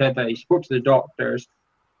hernia. So he said that he spoke to the doctors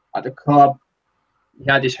at the club. He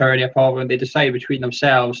had this hernia problem. They decided between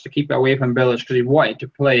themselves to keep it away from Bilic because he wanted to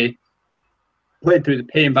play. Played through the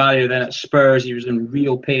pain barrier. Then at Spurs, he was in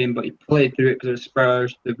real pain, but he played through it because of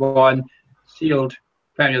Spurs. They won, sealed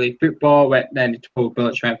Premier League football. Then he told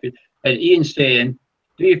Bilic went. And Ian's saying,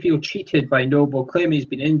 do you feel cheated by Noble, claiming he's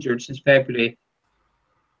been injured since February,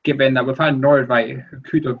 given that we've had Nordtveit who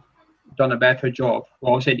could have done a better job?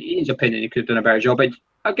 Well, I said Ian's opinion, he could have done a better job, but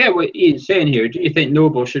I get what Ian's saying here. Do you think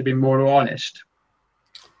Noble should be more honest?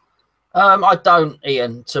 I don't,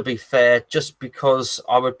 Ian, to be fair, just because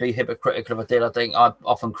I would be hypocritical if I did. I think I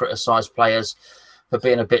often criticise players for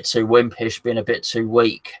being a bit too wimpish, being a bit too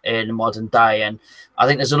weak in the modern day. And I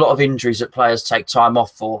think there's a lot of injuries that players take time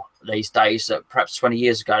off for these days that perhaps 20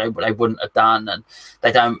 years ago they wouldn't have done. And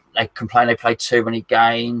they complain they play too many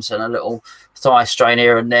games and a little thigh strain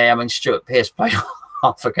here and there. I mean, Stuart Pearce played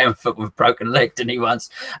half a game of football with a broken leg, didn't he, once?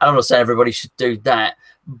 And I'm not saying everybody should do that,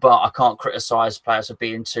 but I can't criticise players for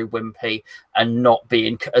being too wimpy and not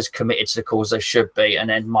being as committed to the cause they should be. And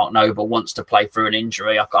then Mark Noble wants to play through an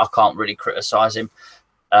injury. I can't really criticise him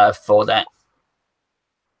for that.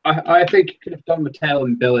 I think he could have done with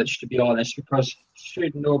telling Bilic, to be honest, because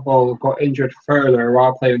should Noble got injured further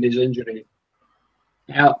while playing with his injury,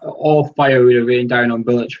 all fire would have rained down on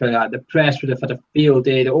Bilic for that. The press would have had a field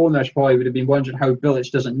day. The owners probably would have been wondering how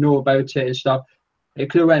Bilic doesn't know about it and stuff. It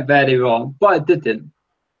could have went very wrong, but it didn't.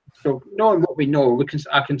 So knowing what we know,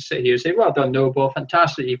 I can sit here and say, well done, Noble,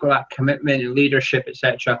 fantastic. You've got that commitment and leadership,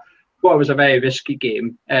 etc. But it was a very risky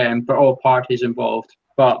game for all parties involved.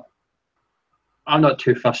 But I'm not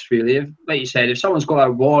too fussed really. Like you said, if someone's got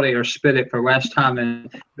a warrior spirit for West Ham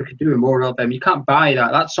and we could do more of them, you can't buy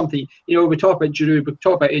that. That's something, we talk about Giroud, we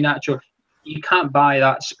talk about Iheanacho. You can't buy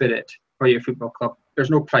that spirit for your football club. There's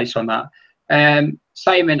no price on that.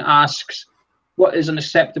 Simon asks, what is an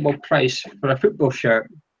acceptable price for a football shirt?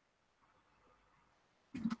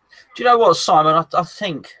 Do you know what, Simon? I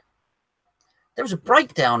think there was a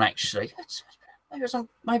breakdown actually.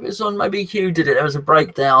 Maybe Hugh did it. There was a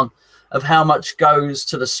breakdown of how much goes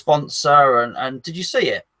to the sponsor, and did you see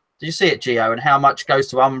it? Did you see it, Geo? And how much goes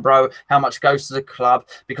to Umbro, how much goes to the club,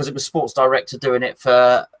 because it was Sports Director doing it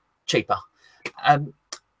for cheaper.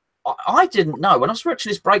 I didn't know, when I was watching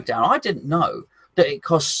this breakdown, I didn't know that it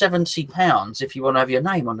costs £70 if you want to have your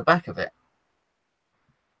name on the back of it.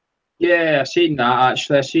 Yeah, I've seen that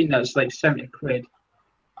actually. I've seen that it's like 70 quid.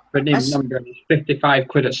 For name number, 55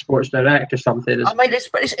 quid at Sports Direct or something. I mean,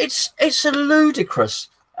 it's a ludicrous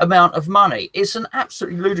amount of money. It's an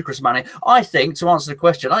absolutely ludicrous money. I think, to answer the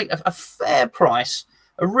question, I think a fair price,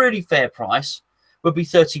 a really fair price, would be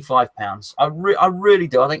 £35. I really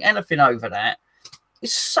do. I think anything over that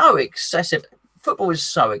is so excessive. Football is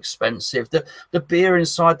so expensive. The beer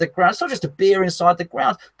inside the ground, it's not just a beer inside the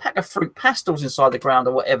ground. Pack of fruit pastels inside the ground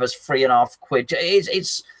or whatever's £3.50.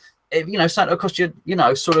 It's something that'll cost you,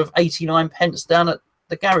 sort of 89 pence down at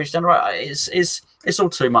the garage down the road. It's all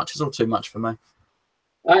too much. It's all too much for me.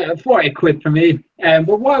 40 quid for me.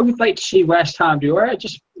 But what I would like to see West Ham do, I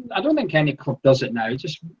don't think any club does it now.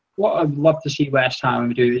 Just what I'd love to see West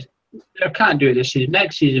Ham do is, they can't do it this season.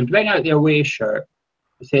 Next season, bring out the away shirt.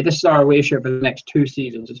 Say this is our away shirt for the next 2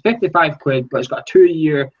 seasons. It's 55 quid, but it's got a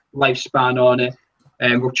 2-year lifespan on it.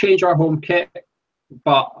 And we'll change our home kit,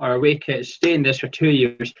 but our away kit is staying this for 2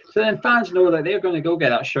 years. So then fans know that they're going to go get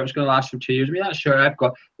that shirt. It's going to last them 2 years. I mean, that shirt I've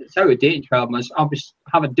got, it's out of date in 12 months. I'll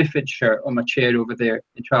have a different shirt on my chair over there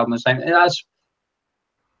in 12 months' time. And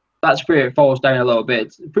that's where it falls down a little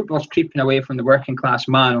bit. Football's creeping away from the working class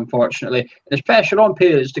man, unfortunately. And there's pressure on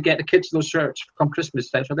players to get the kids those shirts come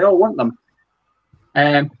Christmas time, so they all want them.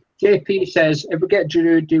 JP says, if we get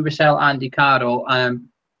Giroud, do we sell Andy Carroll and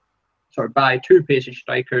sort of buy 2 pacey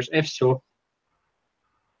strikers? If so,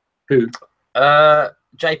 who?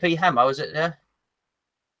 JP Hammer, is it? Yeah,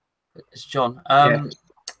 it's John. Yeah.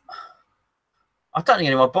 I don't think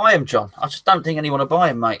anyone will buy him, John. I just don't think anyone will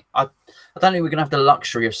buy him, mate. I don't think we're going to have the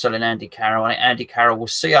luxury of selling Andy Carroll. I think Andy Carroll will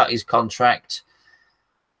see out his contract.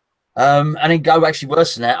 And then go actually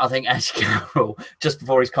worse than that. I think Andy Carroll, just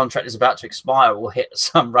before his contract is about to expire, will hit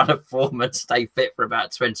some run of form and stay fit for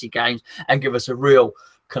about 20 games and give us a real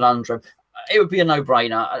conundrum. It would be a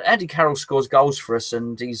no-brainer. Andy Carroll scores goals for us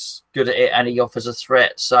and he's good at it and he offers a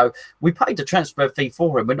threat. So we paid the transfer fee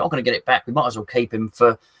for him. We're not going to get it back. We might as well keep him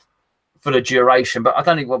for the duration, but I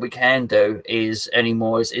don't think what we can do is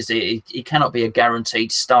he cannot be a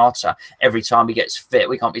guaranteed starter every time he gets fit.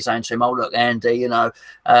 We can't be saying to him, oh, look, Andy,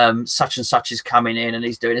 such and such is coming in and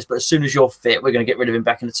he's doing this, but as soon as you're fit, we're going to get rid of him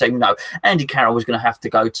back in the team. No, Andy Carroll was going to have to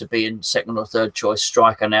go to being second or third choice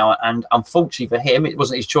striker now, and unfortunately for him, it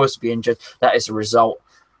wasn't his choice to be injured. That is a result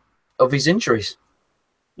of his injuries.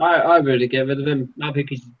 I really get rid of him. I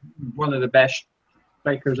think he's one of the best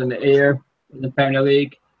strikers in the air in the Premier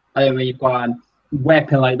League. I think when you've got a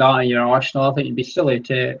weapon like that in your arsenal, I think it'd be silly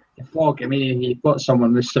to flog. I mean, you've got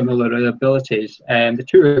someone with similar abilities. And the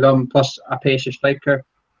 2 of them, plus a pacey striker,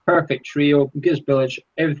 perfect trio, gives Bilic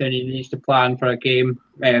everything he needs to plan for a game.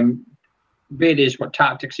 Varies what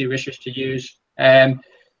tactics he wishes to use.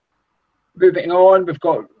 Moving on, we've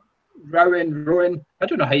got Rowan. I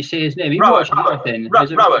don't know how you say his name. He watches everything.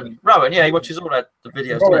 Rowan, yeah, he watches all the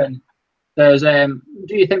videos. Rowan. There's, do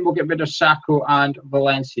you think we'll get rid of Sacco and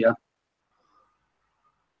Valencia?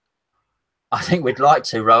 I think we'd like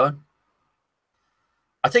to, Rowan.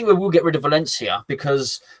 I think we will get rid of Valencia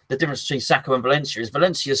because the difference between Sacco and Valencia is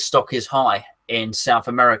Valencia's stock is high in South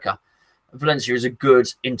America. Valencia is a good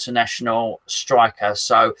international striker,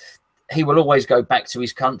 so he will always go back to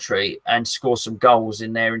his country and score some goals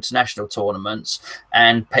in their international tournaments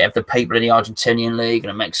and have the people in the Argentinian league and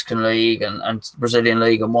the Mexican league and Brazilian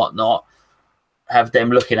league and whatnot have them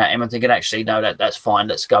looking at him and thinking, actually, no, that's fine.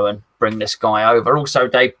 Let's go and bring this guy over. Also,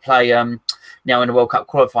 they play now in the World Cup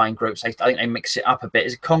qualifying groups. I think they mix it up a bit.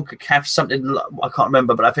 Is it CONCACAF something? I can't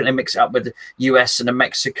remember, but I think they mix it up with the US and the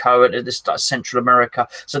Mexico and this Central America.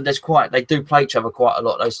 So they do play each other quite a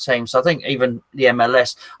lot, those teams. So I think even the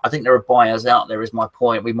MLS, I think there are buyers out there, is my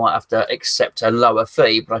point. We might have to accept a lower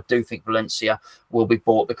fee, but I do think Valencia will be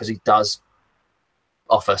bought because he does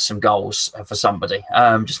offer some goals for somebody,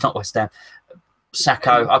 just not West Ham.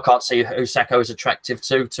 Sacco, I can't see who Sacco is attractive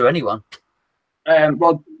to anyone.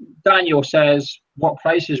 Well, Daniel says, what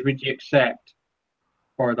prices would you accept?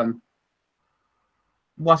 for them?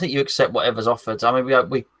 Well, I think you accept whatever's offered. I mean,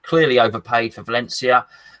 we clearly overpaid for Valencia.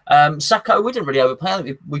 Sacco, we didn't really overpay. I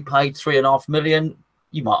think we paid $3.5 million.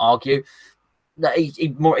 You might argue that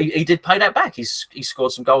he did pay that back. He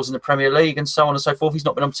scored some goals in the Premier League and so on and so forth. He's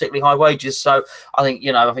not been on particularly high wages, so I think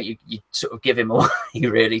you sort of give him away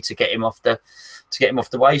really to get him off the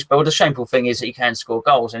wage bill. The shameful thing is that he can score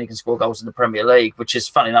goals, and he can score goals in the Premier League, which is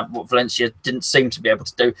funny enough what Valencia didn't seem to be able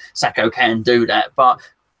to do. Sacco can do that, but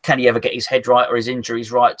can he ever get his head right or his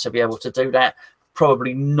injuries right to be able to do that?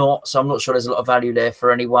 Probably not. So I'm not sure there's a lot of value there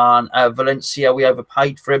for anyone. Valencia, we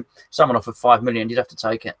overpaid for him. Someone offered $5 million. You'd have to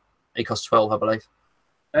take it. He cost 12, I believe.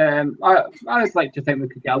 I would like to think we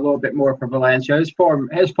could get a little bit more from Valencia. His form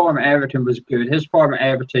at Everton was good. His form at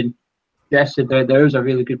Everton suggested that there was a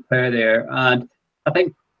really good player there. And I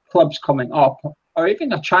think clubs coming up, or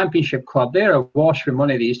even a championship club, they're awash for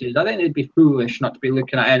money these days. I think they'd be foolish not to be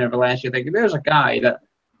looking at Enner Valencia thinking there's a guy that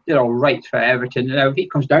did all right for Everton. Now, if he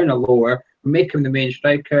comes down a lower, make him the main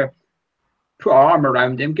striker, put our arm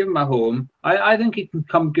around him, give him a home, I think he can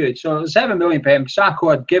come good. So $7 million for him. Sacco,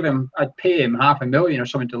 I'd pay him $500,000 or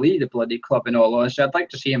something to lead the bloody club, in all honesty. I'd like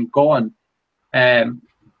to see him gone.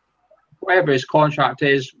 Whatever his contract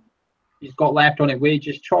is, he's got left on it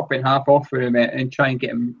wages, chop in half off for him and try and get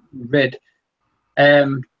him rid.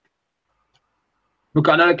 We've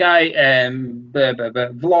got another guy,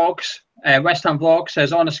 Vlogs. West Ham Vlog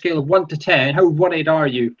says, on a scale of 1 to 10, how worried are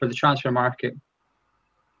you for the transfer market?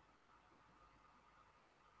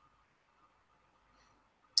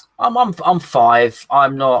 I'm 5.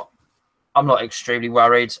 I'm not extremely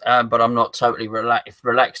worried, but I'm not totally relaxed. If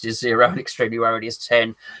relaxed is 0 and extremely worried is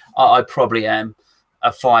 10, I probably am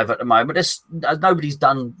a 5 at the moment. Nobody's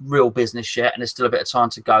done real business yet, and there's still a bit of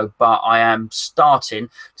time to go. But I am starting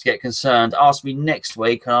to get concerned. Ask me next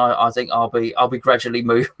week, and I think I'll be gradually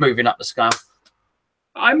moving up the scale.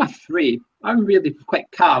 I'm a 3. I'm really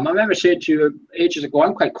quite calm. I remember saying to you ages ago,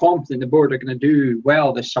 I'm quite confident the board are going to do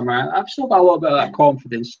well this summer. I've still got a little bit of that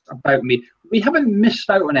confidence about me. We haven't missed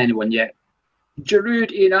out on anyone yet.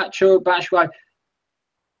 Giroud, Iheanacho, Batshuayi,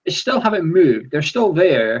 they still haven't moved. They're still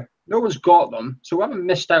there. No one's got them, so we haven't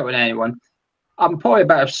missed out on anyone. I'm probably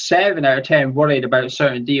about a 7 out of 10 worried about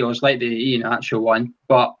certain deals like the Iheanacho one,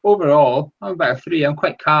 but overall, I'm about a 3. I'm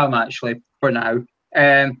quite calm actually for now.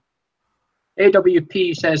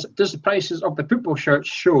 AWP says, does the prices of the football shirts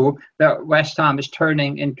show that West Ham is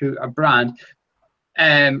turning into a brand?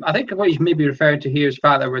 I think what he's maybe referring to here is the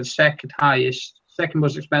fact that we're the second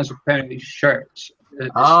most expensive pair of these shirts.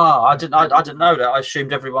 I didn't know that. I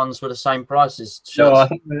assumed everyone's were the same prices. No, I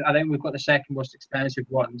think we've got the second most expensive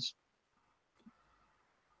ones.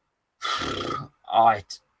 I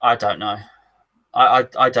don't know.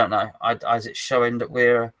 I don't know. Is it showing that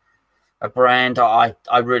we're a brand? I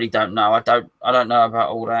really don't know. I don't know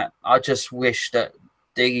about all that. I just wish that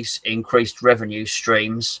these increased revenue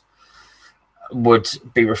streams would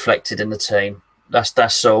be reflected in the team.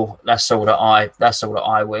 That's all that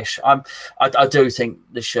I wish. I do think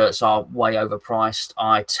the shirts are way overpriced.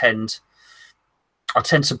 I tend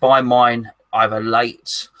to buy mine either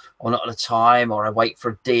late or not at a time, or I wait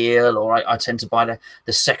for a deal, or I tend to buy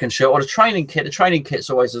the second shirt or the training kit. The training kit's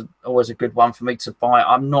always a good one for me to buy.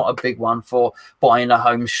 I'm not a big one for buying a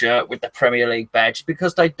home shirt with the Premier League badge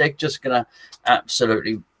because they're just gonna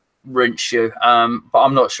absolutely rinse you. But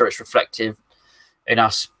I'm not sure it's reflective in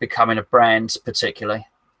us becoming a brand particularly.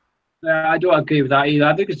 I don't agree with that either.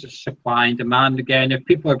 I think it's just supply and demand again. If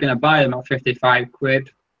people are going to buy them at 55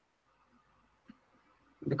 quid,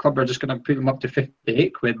 the club are just going to put them up to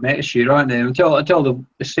 58 quid next year, aren't they? Until the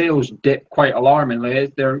sales dip quite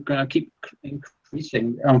alarmingly, they're going to keep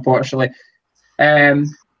increasing, unfortunately.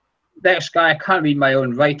 Next guy, I can't read my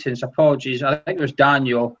own writings, apologies. I think it was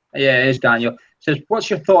Daniel. Yeah, it is Daniel. Says,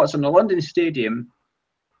 what's your thoughts on the London Stadium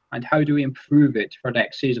and how do we improve it for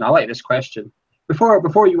next season? I like this question.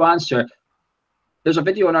 Before you answer, there's a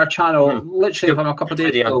video on our channel, literally from a couple of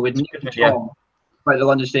days ago with Nick and Tom about the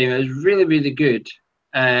London Stadium. It was really, really good.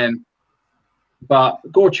 But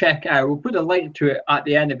go check it out. We'll put a link to it at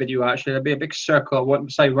the end of the video, actually. There'll be a big circle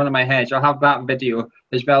beside one of my heads. I'll have that video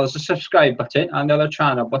as well as the subscribe button and another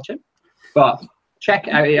channel button. But check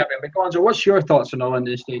it out. Gonzo, what's your thoughts on the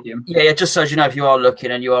London Stadium? Yeah, just so as you know, if you are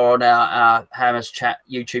looking and you are on our Hammers Chat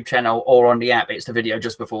YouTube channel or on the app, it's the video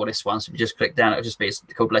just before this one. So if you just click down, it'll just be it's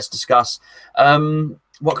called Let's Discuss.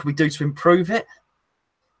 What can we do to improve it?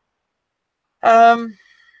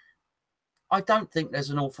 I don't think there's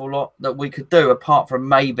an awful lot that we could do apart from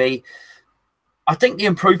maybe, I think the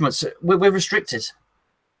improvements, we're restricted.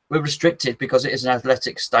 We're restricted because it is an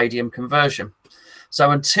athletic stadium conversion.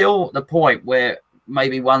 So until the point where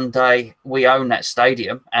maybe one day we own that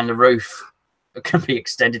stadium and the roof can be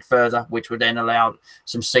extended further, which would then allow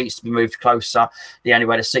some seats to be moved closer. The only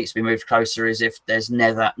way the seats to be moved closer is if there's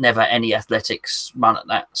never any athletics run at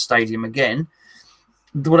that stadium again.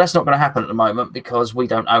 Well, that's not going to happen at the moment because we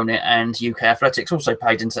don't own it, and UK Athletics also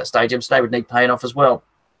paid into that stadium, so they would need paying off as well.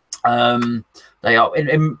 They are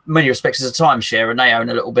in many respects as a timeshare, and they own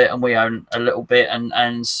a little bit and we own a little bit, and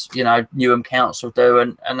you know, Newham Council do,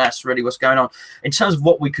 and that's really what's going on. In terms of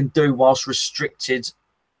what we can do whilst restricted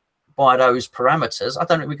by those parameters, I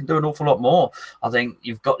don't think we can do an awful lot more. I think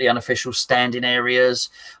you've got the unofficial standing areas.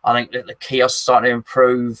 I think that the kiosks starting to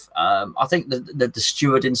improve. I think the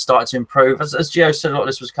stewarding started to improve. As Geo said, a lot of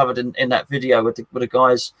this was covered in that video with the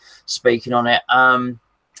guys speaking on it.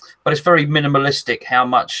 But it's very minimalistic how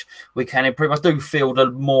much we can improve. I do feel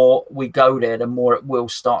the more we go there, the more it will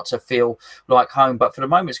start to feel like home. But for the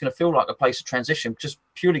moment, it's going to feel like a place of transition, just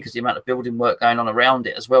purely because the amount of building work going on around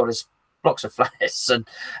it as well. There's blocks of flats and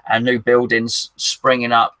new buildings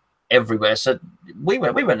springing up everywhere. So we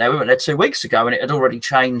went there 2 weeks ago, and it had already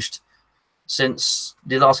changed since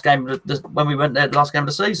the last game when we went there, the last game of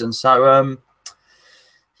the season. So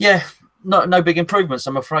yeah, no big improvements,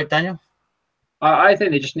 I'm afraid, Daniel. I think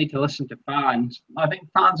they just need to listen to fans. I think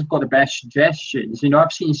fans have got the best suggestions. You know,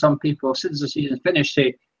 I've seen some people since the season finished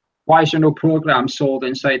say, why is there no programme sold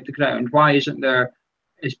inside the ground? Why isn't there,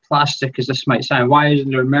 as plastic as this might sound, why isn't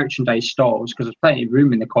there merchandise stalls? Because there's plenty of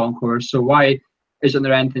room in the concourse. So why isn't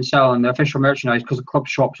there anything selling the official merchandise? Because the club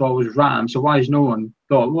shop's always rammed. So why has no one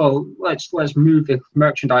thought, well, let's move the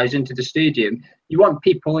merchandise into the stadium? You want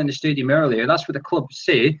people in the stadium earlier. That's what the clubs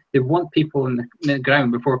say. They want people in the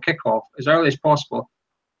ground before kickoff as early as possible.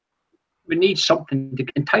 We need something to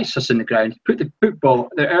entice us in the ground. Put the football,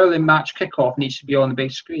 the early match kickoff needs to be on the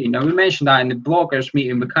big screen. Now, we mentioned that in the bloggers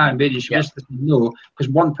meeting with Karen Beatty. She missed no,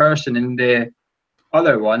 because one person in the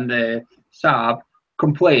other one, the SAB,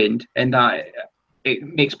 complained, and that it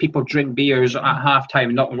makes people drink beers at halftime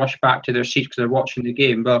and not rush back to their seats because they're watching the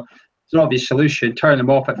game. But it's an obvious solution. Turn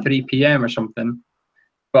them off at 3 p.m. or something,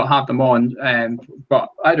 but have them on. But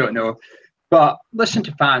I don't know. But listen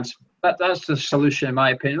to fans. That's the solution, in my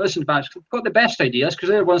opinion. Listen to fans. Got the best ideas because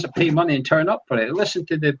they're the ones that pay money and turn up for it. Listen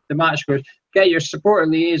to the match scores. Get your supporter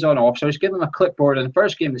liaison officers. Give them a clipboard in the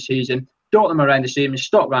first game of the season. Dot them around the stadium and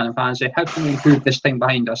stop random fans. Say, how can we improve this thing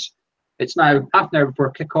behind us? It's now half an hour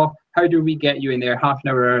before kickoff. How do we get you in there half an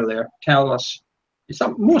hour earlier? Tell us.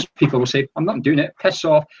 Most people will say, I'm not doing it, piss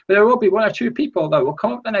off. But there will be one or two people that will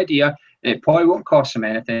come up with an idea, and it probably won't cost them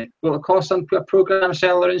anything. Will it cost them to put a programme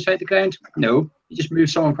seller inside the ground? No. You just move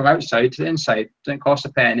someone from outside to the inside. Doesn't cost a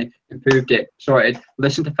penny. Improved it. Sorted.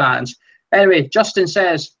 Listen to fans. Anyway, Justin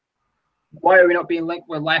says, why are we not being linked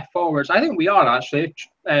with left forwards? I think we are, actually.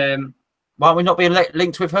 Why are we not being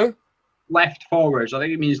linked with who? Left forwards. I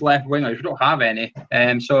think it means left wingers. We don't have any.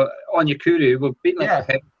 So on Yakuru, we've been linked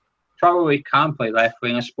with him. Probably can play left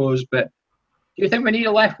wing, I suppose. But do you think we need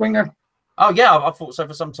a left winger? Oh yeah, I thought so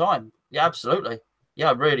for some time. Yeah, absolutely. Yeah,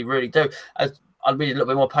 I really, really do. I need a little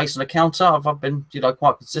bit more pace on the counter. I've been,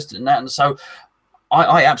 quite consistent in that, and so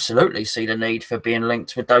I absolutely see the need for being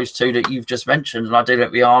linked with those two that you've just mentioned, and I do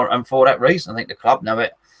think we are. And for that reason, I think the club know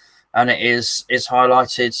it, and it is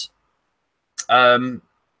highlighted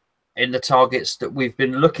in the targets that we've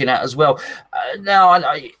been looking at as well. Now,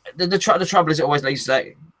 the trouble is it always leads to that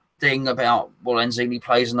thing about, well, Lanzini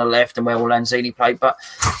plays on the left and where will Lanzini play, but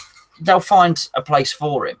they'll find a place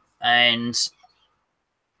for him. And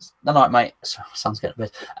the night, mate, sun's getting a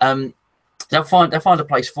bit. They'll find a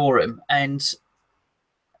place for him, and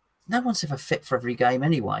no one's ever fit for every game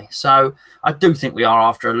anyway. So I do think we are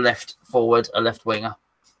after a left forward, a left winger.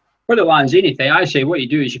 For the Lanzini thing, I say what you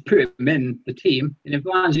do is you put him in the team, and if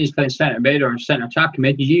Lanzini's playing centre mid or centre attacking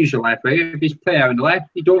mid, you use your left winger. If he's playing out on the left,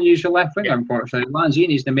 you don't use your left winger, unfortunately.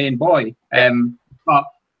 Lanzini's the main boy. But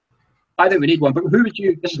I think we need one. But who would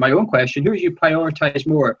you, this is my own question, who would you prioritise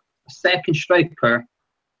more, a second striker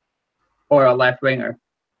or a left winger?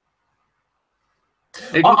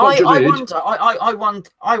 I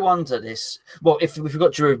wonder this. Well, if we've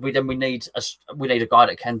got Giroud, then we need a guy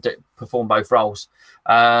that can perform both roles.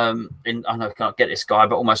 I know I can't get this guy,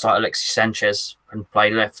 but almost like Alexis Sanchez can play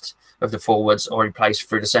left of the forwards, or he plays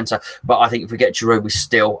through the centre. But I think if we get Giroud, we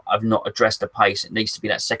still have not addressed the pace. It needs to be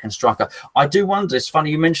that second striker. I do wonder. It's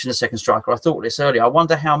funny you mentioned the second striker. I thought this earlier. I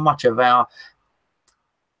wonder how much of our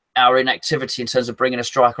inactivity in terms of bringing a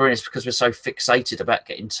striker in is because we're so fixated about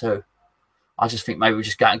getting two. I just think maybe we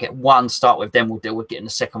just go out and get one, start with, then we'll deal with getting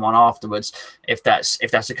the second one afterwards, if that's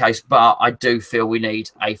the case. But I do feel we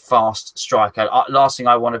need a fast striker. Last thing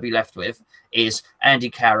I want to be left with is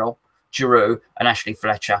Andy Carroll Giroud and Ashley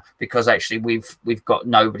Fletcher, because actually we've got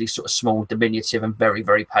nobody sort of small, diminutive, and very,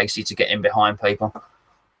 very pacey to get in behind people.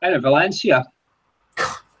 And Valencia.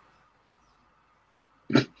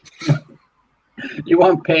 You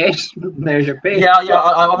want pace? There's your pace. Yeah.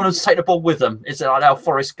 I want to take the ball with them. It's like how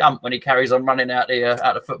Forrest Gump when he carries on running out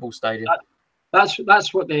the football stadium.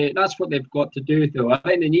 That's what they've got to do, though. I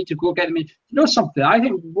think they need to go get them in. You know something? I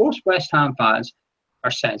think most West Ham fans are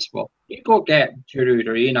sensible. You go get Giroud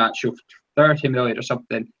or Iheanacho for 30 million or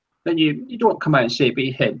something, then you don't come out and say, but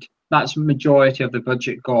you hint. That's the majority of the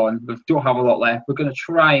budget gone. We don't have a lot left. We're going to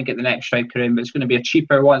try and get the next striker in, but it's going to be a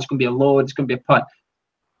cheaper one. It's going to be a load. It's going to be a punt.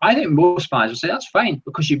 I think most fans will say that's fine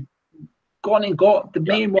because you've gone and got the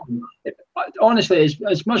main one. Honestly,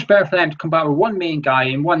 it's much better for them to come back with one main guy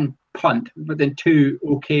and one punt than two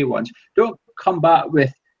okay ones. Don't come back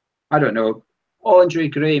with, I don't know, Andre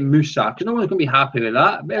Gray, Musa, because no one's going to be happy with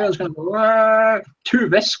that. Everyone's going to go, two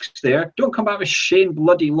risks there. Don't come back with Shane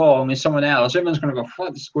Bloody Long and someone else. Everyone's going to go,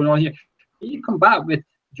 what's going on here? You come back with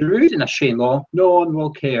Giroud and a Shane Long, no one will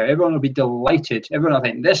care. Everyone will be delighted. Everyone will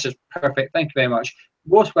think, this is perfect. Thank you very much.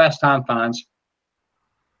 Most West Ham fans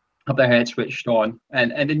have their heads switched on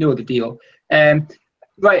and they know the deal.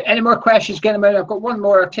 Right, any more questions? Get them out. I've got one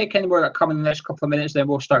more. I'll take any more that come in the next couple of minutes, then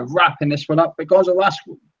we'll start wrapping this one up. But Gonzo, last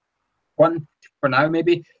one for now,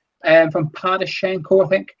 maybe, from Padashenko, I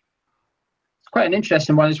think. It's quite an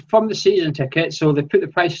interesting one. It's from the season ticket, so they put the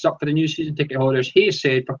prices up for the new season ticket holders. He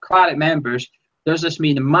said for Claret members, does this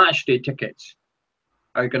mean the match day tickets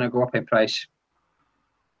are going to go up in price?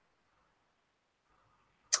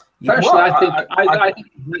 Personally, I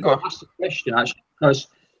think that's the question, actually, because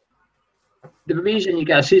the reason you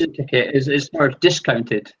get a season ticket is more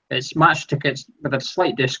discounted. It's match tickets with a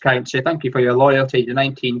slight discount. So thank you for your loyalty to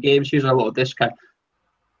 19 games. Here's a little discount.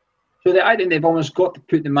 So I think they've almost got to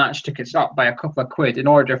put the match tickets up by a couple of quid in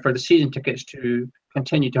order for the season tickets to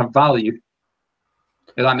continue to have value.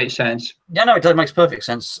 If that makes sense. Yeah, no, it makes perfect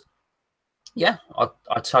sense. Yeah,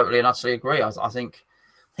 I totally and utterly agree. I think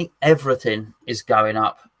everything is going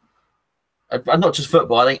up. And not just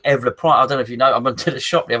football. I think every price. I don't know if you know. I went to the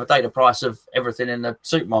shop the other day. The price of everything in the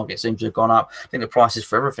supermarket seems to have gone up. I think the prices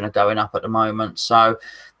for everything are going up at the moment. So,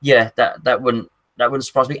 yeah, that wouldn't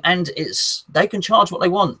surprise me. And they can charge what they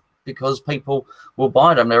want because people will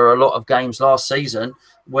buy them. There were a lot of games last season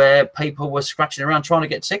where people were scratching around trying to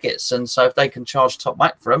get tickets, and so if they can charge top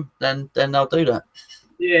whack for them, then they'll do that.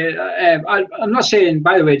 Yeah, I'm not saying.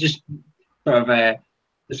 By the way, just sort of.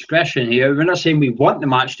 Discretion here. We're not saying we want the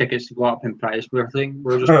match tickets to go up in price. We're just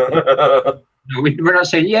we're not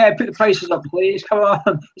saying put the prices up, please. Come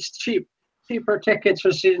on, it's cheaper tickets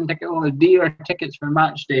for season ticket, all the dearer tickets for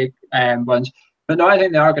match day ones. But no, I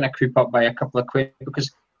think they are going to creep up by a couple of quid because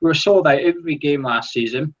we were sold out every game last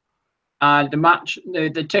season, and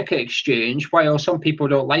the ticket exchange, while some people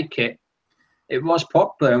don't like it, it was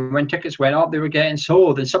popular. And when tickets went up, they were getting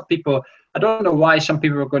sold, and some people. I don't know why some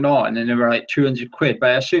people were going on and they were like 200 quid,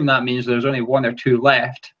 but I assume that means there's only one or two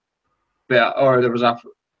left, or there was a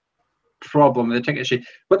problem with the ticket exchange.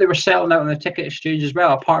 But they were selling out on the ticket exchange as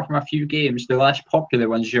well, apart from a few games, the less popular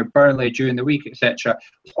ones, your Burnley during the week, etc.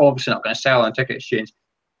 It's obviously not going to sell on ticket exchange.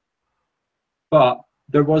 But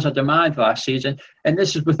there was a demand last season, and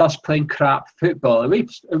this is with us playing crap football. If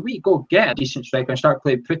we go get a decent striker and start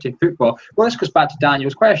playing pretty football, well, this goes back to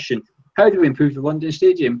Daniel's question. How do we improve the London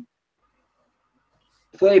Stadium?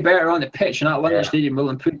 Play better on the pitch, and that London Stadium will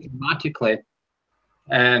improve dramatically.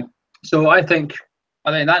 So I think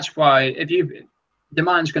that's why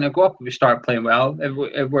demand's going to go up if we start playing well.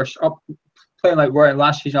 If we're up playing like we're in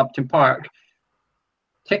last season, Upton Park,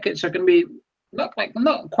 tickets are going to be not quite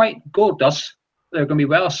gold dust. They're going to be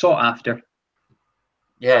well sought after.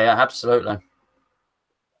 Yeah, absolutely.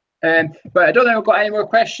 But I don't think we've got any more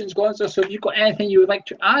questions, Gonzo. So have you got anything you would like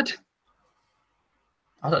to add?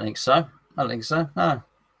 I don't think so. No.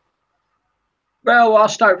 Well, I'll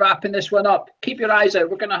start wrapping this one up. Keep your eyes out.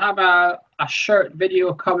 We're going to have a shirt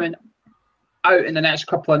video coming out in the next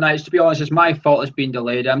couple of nights. To be honest, it's my fault it's been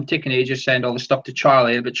delayed. I'm taking ages to send all the stuff to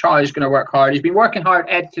Charlie, but Charlie's going to work hard. He's been working hard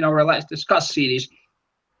editing our Let's Discuss series.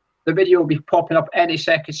 The video will be popping up any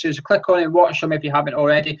second, so click on it and watch them if you haven't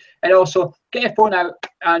already. And also, get your phone out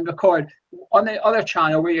and record. On the other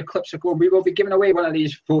channel where your clips are going, we will be giving away one of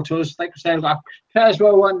these photos. Like I said, we've got a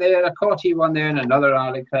Creswell one there, a Cotty one there, and another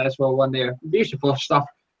Alec Creswell one there. Beautiful stuff.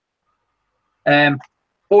 Phone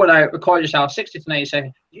out, record yourself, 60 to 90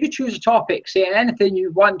 seconds. You choose a topic, say anything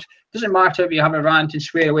you want. Doesn't matter if you have a rant and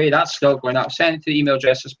swear away, that's still going up. Send it to the email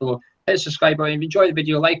address that's below. Hit the subscribe button. If you enjoyed the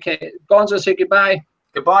video, like it. Gonzo, say goodbye.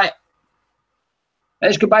 Goodbye.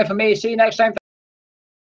 It's goodbye from me. See you next time.